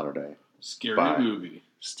of the modern day. Scary movie.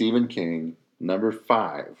 Stephen King, number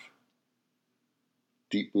 5.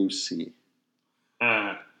 Deep Blue Sea.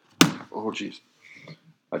 Oh, jeez.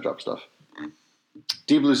 I dropped stuff.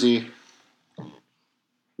 Deep Blue Sea.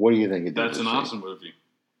 What do you think of Deep Blue Sea? That's an awesome movie.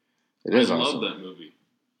 It is awesome. I awesome. love that movie.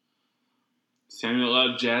 Samuel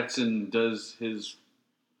L. Jackson does his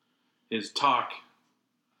talk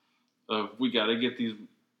of, we got to get these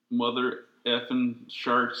mother effing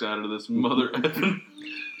sharks out of this mother effing.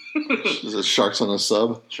 Is it Sharks on a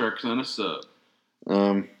Sub? Sharks on a Sub.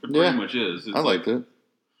 It pretty much is. I liked it.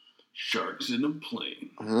 Sharks in a plane.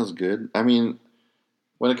 That was good. I mean,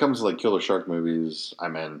 when it comes to like killer shark movies,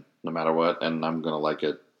 I'm in no matter what, and I'm gonna like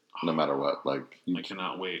it no matter what. Like, I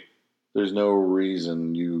cannot wait. There's no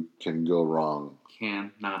reason you can go wrong.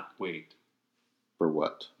 Cannot wait. For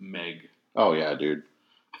what? Meg. Oh yeah, dude.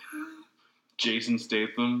 Jason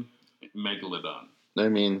Statham, Megalodon. I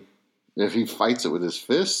mean, if he fights it with his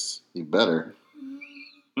fists, he better.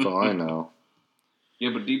 That's all I know.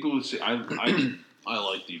 Yeah, but Deep Blue Sea, I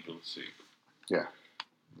like Deep Blue Sea. Yeah.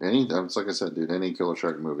 It's like I said, dude, any killer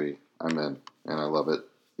shark movie, I'm in. And I love it,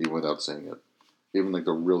 even without seeing it. Even like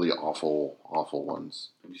the really awful, awful ones.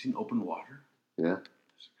 Have you seen Open Water? Yeah.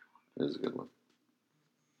 It is a good one.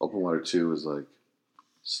 Open Water 2 is like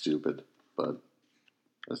stupid, but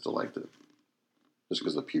I still liked it. Just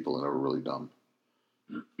because the people in it were really dumb.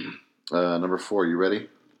 Number 4, you ready?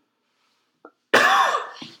 You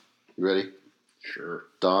ready? Sure.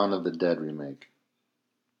 Dawn of the Dead remake.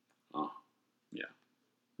 Oh, yeah.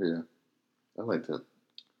 Yeah. I liked it.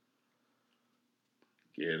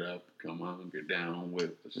 Get up, come on, get down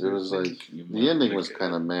with the It was like, the ending was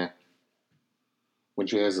kind of meh. When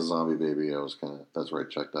she has the zombie baby, that's where I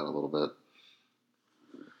checked out a little bit.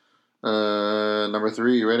 Number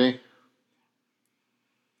 3, you ready?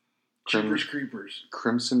 Creepers.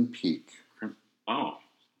 Crimson Peak. Oh.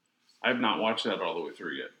 I have not watched that all the way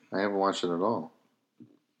through yet. I haven't watched it at all. It's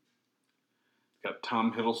got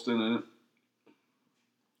Tom Hiddleston in it.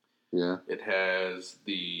 Yeah. It has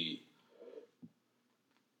the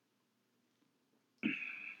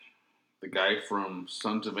guy from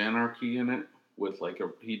Sons of Anarchy in it with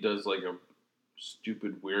he does like a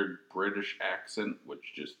stupid weird British accent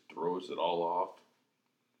which just throws it all off.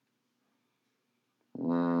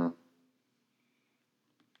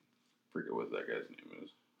 Forget what that guy's name is.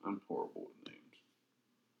 I'm horrible with names.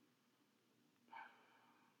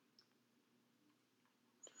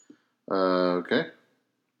 Okay.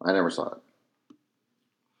 I never saw it.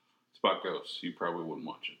 It's about ghosts. You probably wouldn't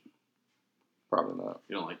watch it. Probably not.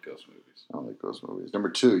 You don't like ghost movies. I don't like ghost movies. Number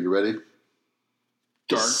 2, you ready?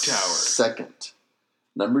 Dark Tower.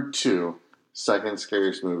 Number 2, second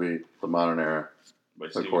scariest movie, the modern era,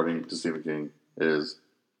 according to Stephen King, is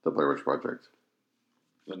The Blair Witch Project.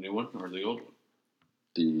 The new one or the old one?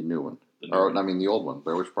 The new one. The old one,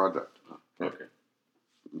 Blair Witch Project. Oh, okay.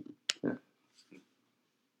 Yeah.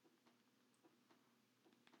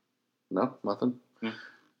 No? Nothing? Yeah.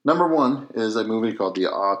 Number 1 is a movie called The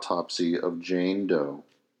Autopsy of Jane Doe.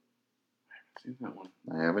 I haven't seen that one.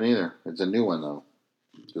 I haven't either. It's a new one, though.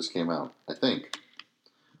 It just came out, I think.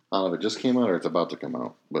 I don't know if it just came out or it's about to come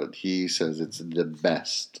out. But he says it's the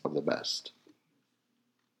best of the best.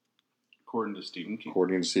 According to Stephen King.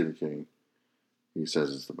 According to Stephen King. He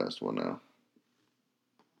says it's the best one now.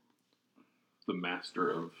 The master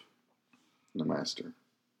of... The master.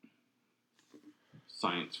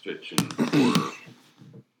 Science fiction, horror,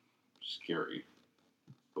 scary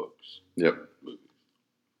books. Yep. Movies.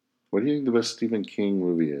 What do you think the best Stephen King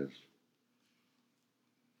movie is?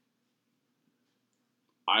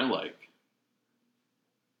 I like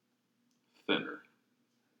Thinner.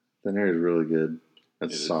 Thinner is really good.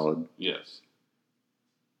 That's solid. Yes.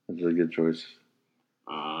 That's a good choice.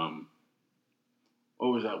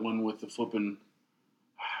 What was that one with the flipping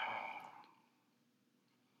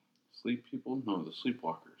sleep people? No, the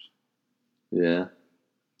Sleepwalkers. Yeah.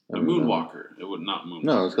 The Moonwalker. It would not Moonwalker.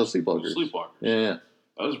 No, it's called Sleepwalkers. Sleepwalkers. Yeah.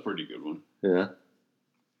 That was a pretty good one. Yeah.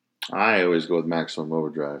 I always go with Maximum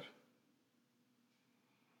Overdrive.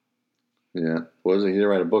 Yeah. He didn't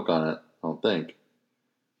write a book on it, I don't think.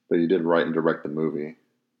 But he did write and direct the movie.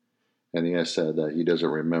 And he has said that he doesn't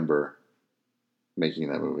remember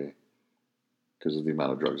making that movie because of the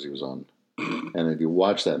amount of drugs he was on. And if you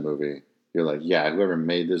watch that movie, you're like, yeah, whoever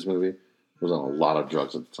made this movie was on a lot of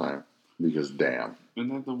drugs at the time. Because damn.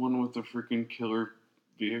 Isn't that the one with the freaking killer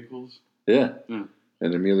vehicles? Yeah. And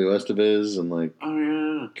Emilio Estevez and like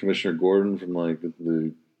Commissioner Gordon from like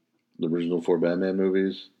the original 4 Batman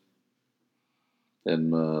movies.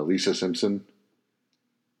 And Lisa Simpson.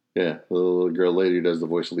 Yeah, the little girl lady who does the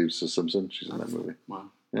voice of Lisa Simpson. She's in that movie.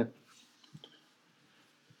 Wow. Yeah.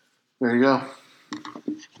 There you go.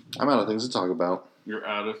 I'm out of things to talk about. You're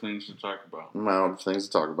out of things to talk about. I'm out of things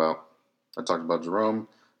to talk about. I talked about Jerome.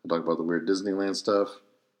 I talked about the weird Disneyland stuff.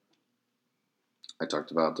 I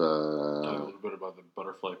talked about... Talk a little bit about the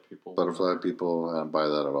butterfly people. Butterfly people. I don't buy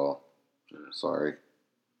that at all. Sorry.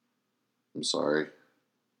 I'm sorry.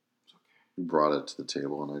 It's okay. You brought it to the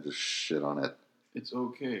table and I just shit on it. It's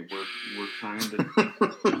okay. We're trying to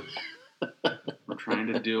we're trying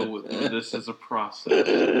to deal with this as a process.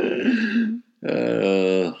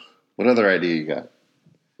 What other idea you got?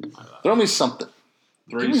 Throw me something.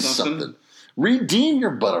 Give me something. Redeem your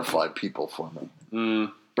butterfly people for me.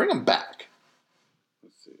 Bring them back.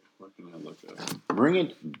 Let's see. What can I look at? Bring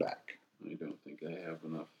it back. I don't think I have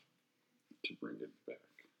enough to bring it back.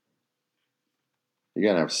 You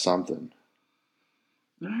gotta have something.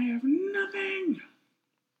 I have nothing.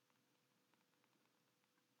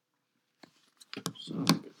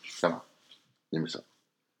 Come on. Give me something.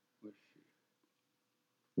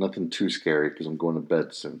 Nothing too scary because I'm going to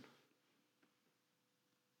bed soon.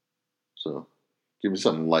 So, give me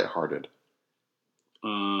something lighthearted.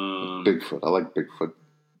 Bigfoot. I like Bigfoot.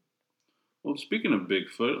 Well, speaking of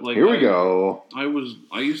Bigfoot, like here we go. I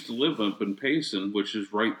used to live up in Payson, which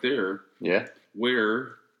is right there. Yeah.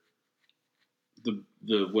 Where the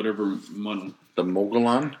whatever the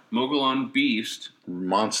Mogollon beast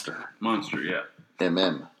monster,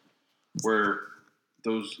 yeah. Where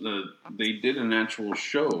those they did an actual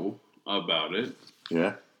show about it.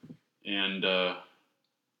 Yeah. And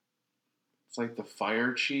it's like the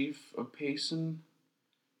fire chief of Payson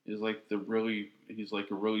is like he's like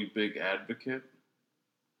a really big advocate.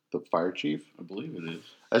 The fire chief? I believe it is.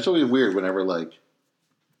 That's always weird whenever like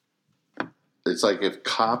it's like if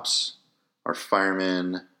cops or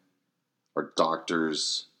firemen or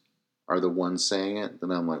doctors are the ones saying it, then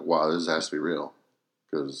I'm like, wow, this has to be real.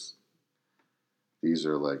 Because these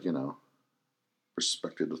are like,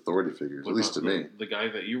 respected authority figures, at least to me. The guy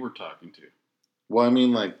that you were talking to. Well, I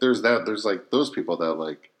mean, like, there's like those people that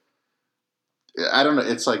like, I don't know,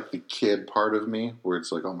 it's like the kid part of me where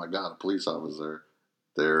it's like, oh my God, a police officer.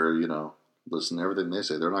 They're, listen to everything they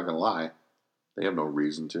say. They're not going to lie. They have no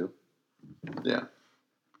reason to. Yeah.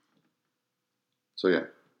 So yeah,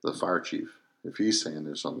 the fire chief. If he's saying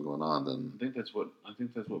there's something going on, then I think that's what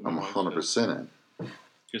I'm 100% in.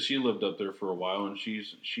 Because she lived up there for a while, and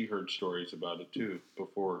she heard stories about it too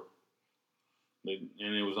before. And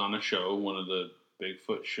it was on a show, one of the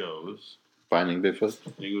Bigfoot shows. Finding Bigfoot.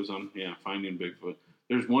 I think it was on Finding Bigfoot.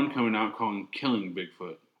 There's one coming out called Killing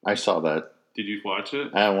Bigfoot. I saw that. Did you watch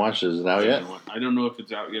it? I haven't watched it. Is it out yet? I don't know if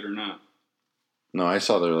it's out yet or not. No, I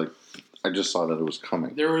saw I just saw that it was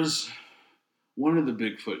coming. There was one of the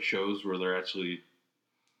Bigfoot shows where they're actually,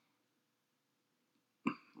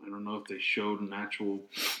 I don't know if they showed an actual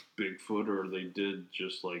Bigfoot or they did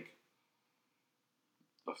just like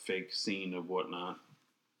a fake scene of whatnot.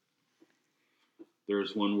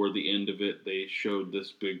 There's one where the end of it, they showed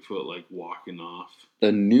this Bigfoot like walking off.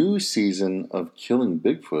 The new season of Killing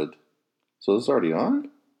Bigfoot. So it's already on?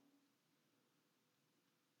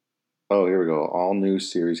 Oh, here we go. All new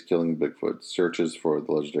series Killing Bigfoot. Searches for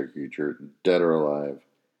the legendary creature, dead or alive.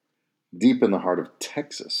 Deep in the heart of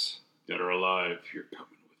Texas. Dead or alive, you're coming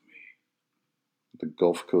with me. The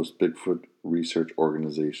Gulf Coast Bigfoot Research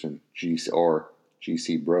Organization,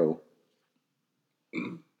 GC Bro.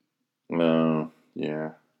 Yeah.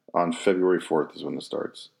 On February 4th is when it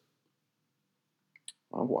starts.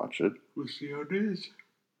 I'll watch it. We'll see how it is.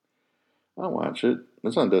 I'll watch it.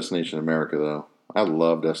 It's on Destination America, though. I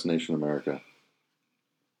love Destination America.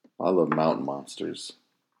 I love Mountain Monsters.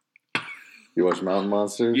 You watch Mountain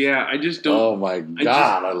Monsters? Yeah, I just don't. Oh my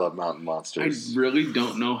God, I love Mountain Monsters. I really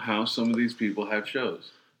don't know how some of these people have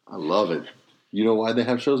shows. I love it. You know why they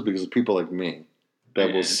have shows? Because of people like me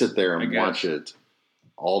that will sit there and watch it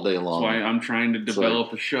all day long. That's why I'm trying to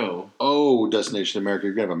develop a show. Oh, Destination America,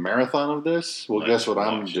 you're going to have a marathon of this? Well, guess what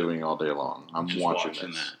I'm doing all day long? I'm just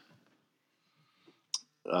watching this.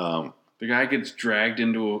 That. The guy gets dragged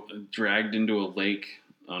into a lake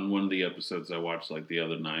on one of the episodes I watched like the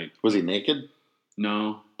other night. Was he naked?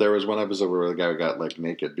 No. There was one episode where the guy got like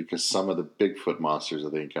naked because some of the Bigfoot monsters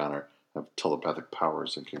that they encounter have telepathic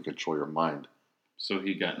powers and can control your mind. So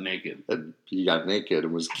he got naked. And he got naked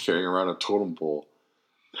and was carrying around a totem pole.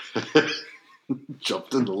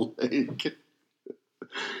 Jumped in the lake.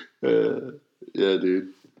 Yeah,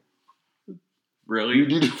 dude. Really? You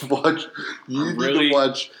need to watch. You need to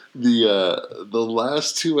watch the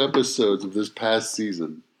last 2 episodes of this past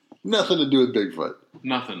season. Nothing to do with Bigfoot.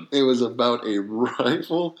 Nothing. It was about a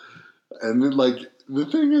rifle, and then the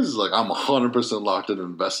thing is, I'm 100% locked in and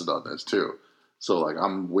invested on this too. So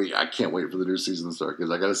I can't wait for the new season to start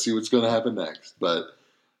because I got to see what's going to happen next. But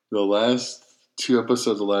the last 2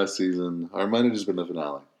 episodes of last season, or might have just been the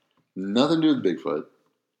finale. Nothing to do with Bigfoot.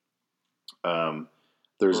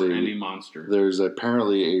 There's any monster. There's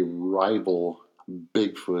apparently a rival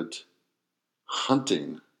Bigfoot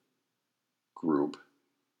hunting group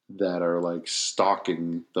that are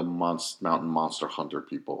stalking the mountain monster hunter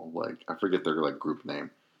people. I forget their group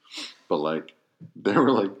name, but they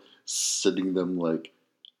were sending them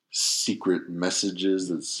secret messages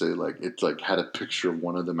that say it's had a picture of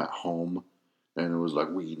one of them at home, and it was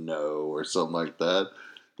we know or something like that.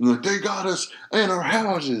 And they got us in our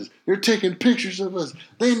houses. They're taking pictures of us.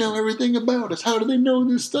 They know everything about us. How do they know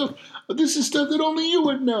this stuff? This is stuff that only you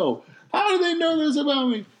would know. How do they know this about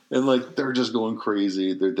me? And they're just going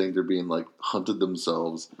crazy. They think they're being hunted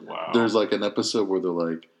themselves. Wow. There's an episode where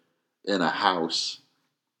they're in a house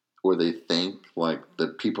where they think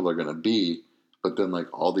the people are gonna be, but then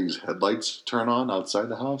all these headlights turn on outside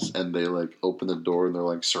the house, and they open the door and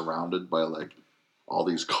they're surrounded by all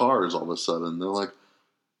these cars all of a sudden. They're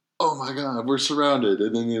oh my God, we're surrounded.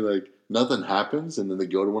 And then they nothing happens. And then they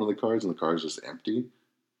go to one of the cars and the car is just empty.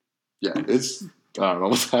 Yeah, it's, I don't know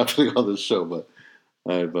what's happening on this show, but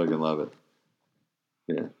I fucking love it.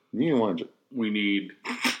 Yeah, you can watch it. We need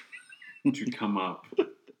to come up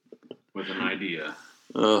with an idea.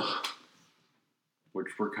 Which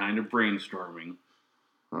we're kind of brainstorming.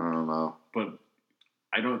 I don't know. But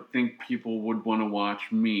I don't think people would want to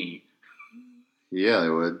watch me. Yeah, they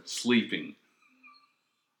would. Sleeping.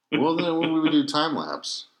 Well, then we would do time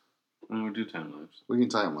lapse. I would do time lapse. We can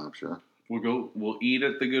time lapse, yeah. We'll eat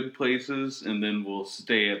at the good places, and then we'll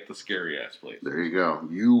stay at the scary ass places. There you go.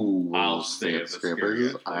 You will I'll stay at the scary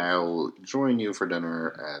places. I'll join you for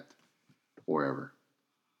dinner at wherever.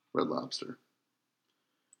 Red Lobster.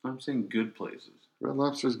 I'm saying good places. Red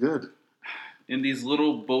Lobster's good. In these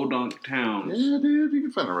little bodunk towns. Yeah, dude. You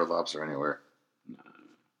can find a Red Lobster anywhere. Nah.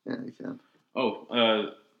 Yeah, you can.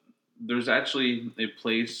 Oh, there's actually a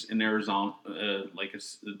place in Arizona, a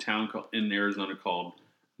town in Arizona called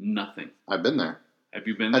Nothing. I've been there. Have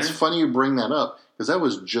you been there? That's funny you bring that up, because I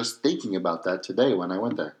was just thinking about that today when I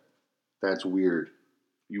went there. That's weird.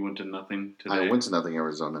 You went to Nothing today? I went to Nothing,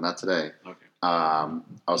 Arizona, not today. Okay. I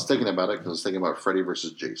was thinking about it because I was thinking about Freddy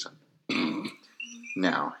versus Jason.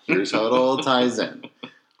 Now, here's how it all ties in.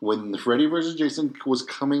 When the Freddy versus Jason was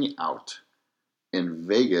coming out in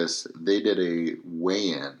Vegas, they did a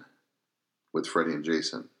weigh-in with Freddy and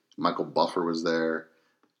Jason. Michael Buffer was there.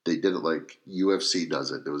 They did it like UFC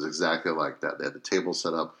does it. It was exactly like that. They had the table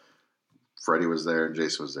set up. Freddy was there and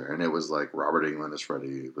Jason was there. And it was Robert Englund as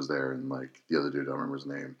Freddy was there, and the other dude, I don't remember his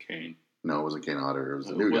name. Kane. No, it wasn't Kane Hodder. It was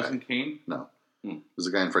the new guy. It wasn't Kane? No. It was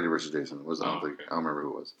the guy in Freddy vs. Jason. It was, I don't remember who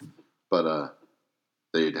it was. But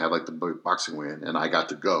they'd have the boxing weigh-in, and I got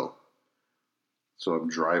to go. So I'm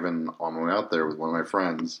driving on my way out there with one of my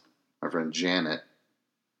friends, my friend Janet,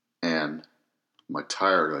 and my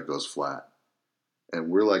tire goes flat. And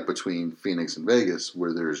we're between Phoenix and Vegas,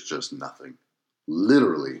 where there's just nothing.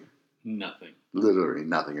 Literally nothing,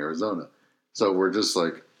 Arizona. So we're just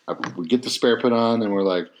we get the spare put on, and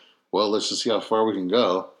we're well, let's just see how far we can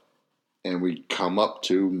go. And we come up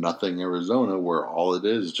to Nothing, Arizona, where all it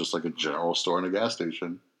is just a general store and a gas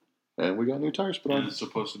station. And we got new tires put on. And it's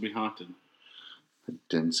supposed to be haunted. I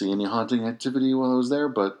didn't see any haunting activity while I was there,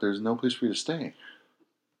 but there's no place for you to stay.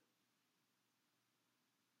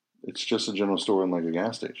 It's just a general store and a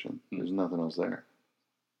gas station. There's nothing else there.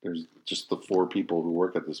 There's just the 4 people who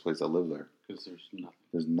work at this place that live there. Because there's nothing.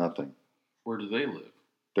 There's nothing. Where do they live?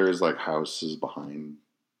 There's like houses behind,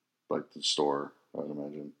 like the store, I would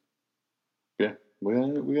imagine. Yeah, we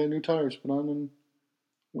got new tires put on and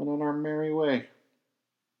went on our merry way.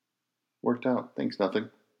 Worked out. Thanks, nothing.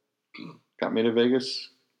 Got me to Vegas.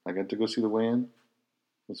 I got to go see the weigh-in. It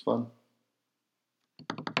was fun.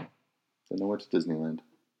 Then I went to Disneyland.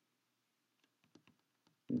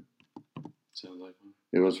 Sounds like fun.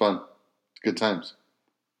 It was fun. Good times.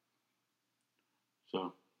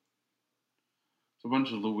 So, it's a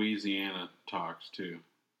bunch of Louisiana talks, too.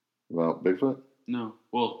 About Bigfoot? No.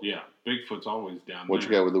 Well, yeah. Bigfoot's always down there. What you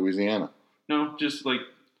got with Louisiana? No, just like,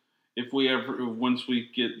 if we ever, once we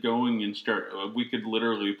get going and start, we could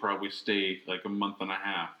literally probably stay like a month and a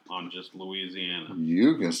half on just Louisiana.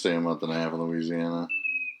 You can stay a month and a half in Louisiana.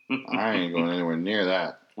 I ain't going anywhere near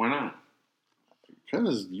that. Why not?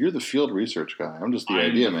 Because you're the field research guy. I'm just the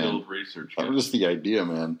idea man. Field research guy. I'm just the idea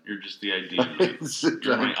man. You're just the idea man.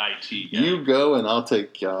 You're my IT guy. You go and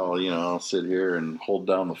I'll sit here and hold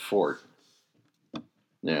down the fort.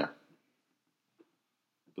 Yeah.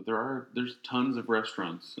 But there's tons of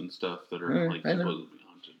restaurants and stuff that are like supposedly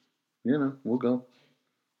haunted. You know, we'll go.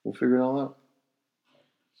 We'll figure it all out.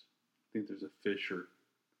 I think there's a fish or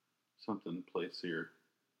something place here.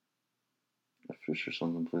 A fish or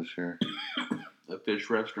something place here. A fish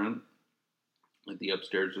restaurant. Like the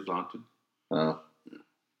upstairs is haunted. Oh.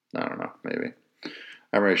 I don't know. Maybe.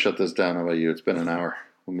 I'm ready to shut this down. How about you? It's been an hour.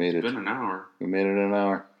 We made it. It's been an hour. We made it in an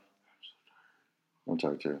hour. I'm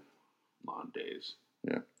tired too. Long days.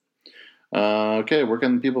 Yeah. Okay, where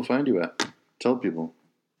can people find you at? Tell people.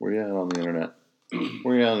 Where you at on the internet?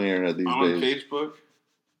 Where you at on the internet these days? On Facebook?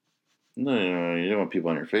 No, you don't want people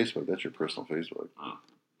on your Facebook. That's your personal Facebook. Oh.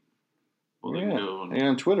 Well, yeah. Go You're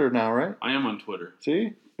on Twitter now, right? I am on Twitter.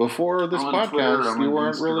 See? Before this podcast, you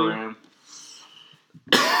weren't really...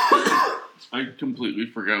 I completely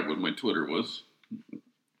forgot what my Twitter was.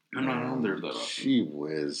 I'm not on there that often. Gee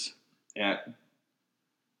whiz. At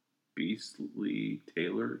Beastly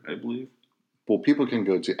Taylor, I believe. Well, people can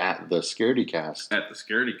go to at the Scaredycast. At the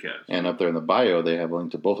Scaredycast. And up there in the bio, they have a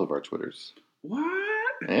link to both of our Twitters.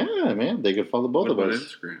 What? Yeah, man. They could follow both of us.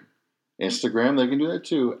 Instagram? Instagram, they can do that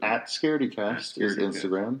too. At Scaredycast is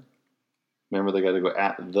Instagram. Remember, they got to go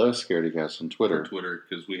at the Scaredycast on Twitter. Twitter,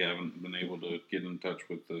 because we haven't been able to get in touch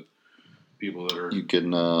with the people that are... You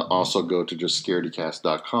can also go to just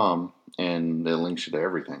scaredycast.com, and it links you to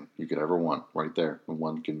everything you could ever want right there in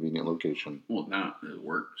one convenient location. Well, now it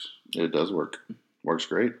works. It does work. Works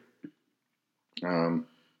great. And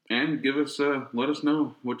give us, let us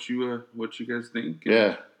know what you guys think.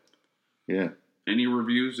 Yeah. Yeah. Any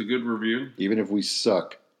reviews, a good review. Even if we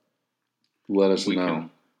suck, let us know.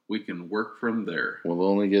 We can work from there.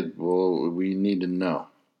 We need to know.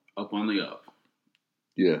 Up on the up.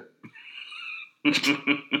 Yeah.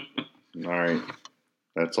 All right.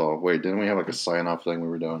 That's all. Wait, didn't we have like a sign-off thing we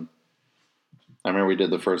were doing? I remember we did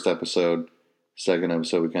the first episode. Second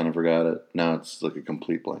episode, we kind of forgot it. Now it's like a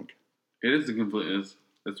complete blank. It is a complete...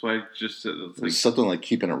 That's why I just said... It was something like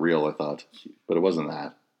keeping it real, I thought. But it wasn't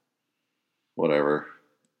that. Whatever.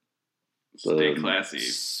 Stay classy.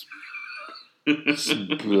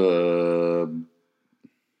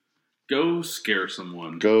 Go scare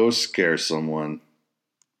someone. Go scare someone.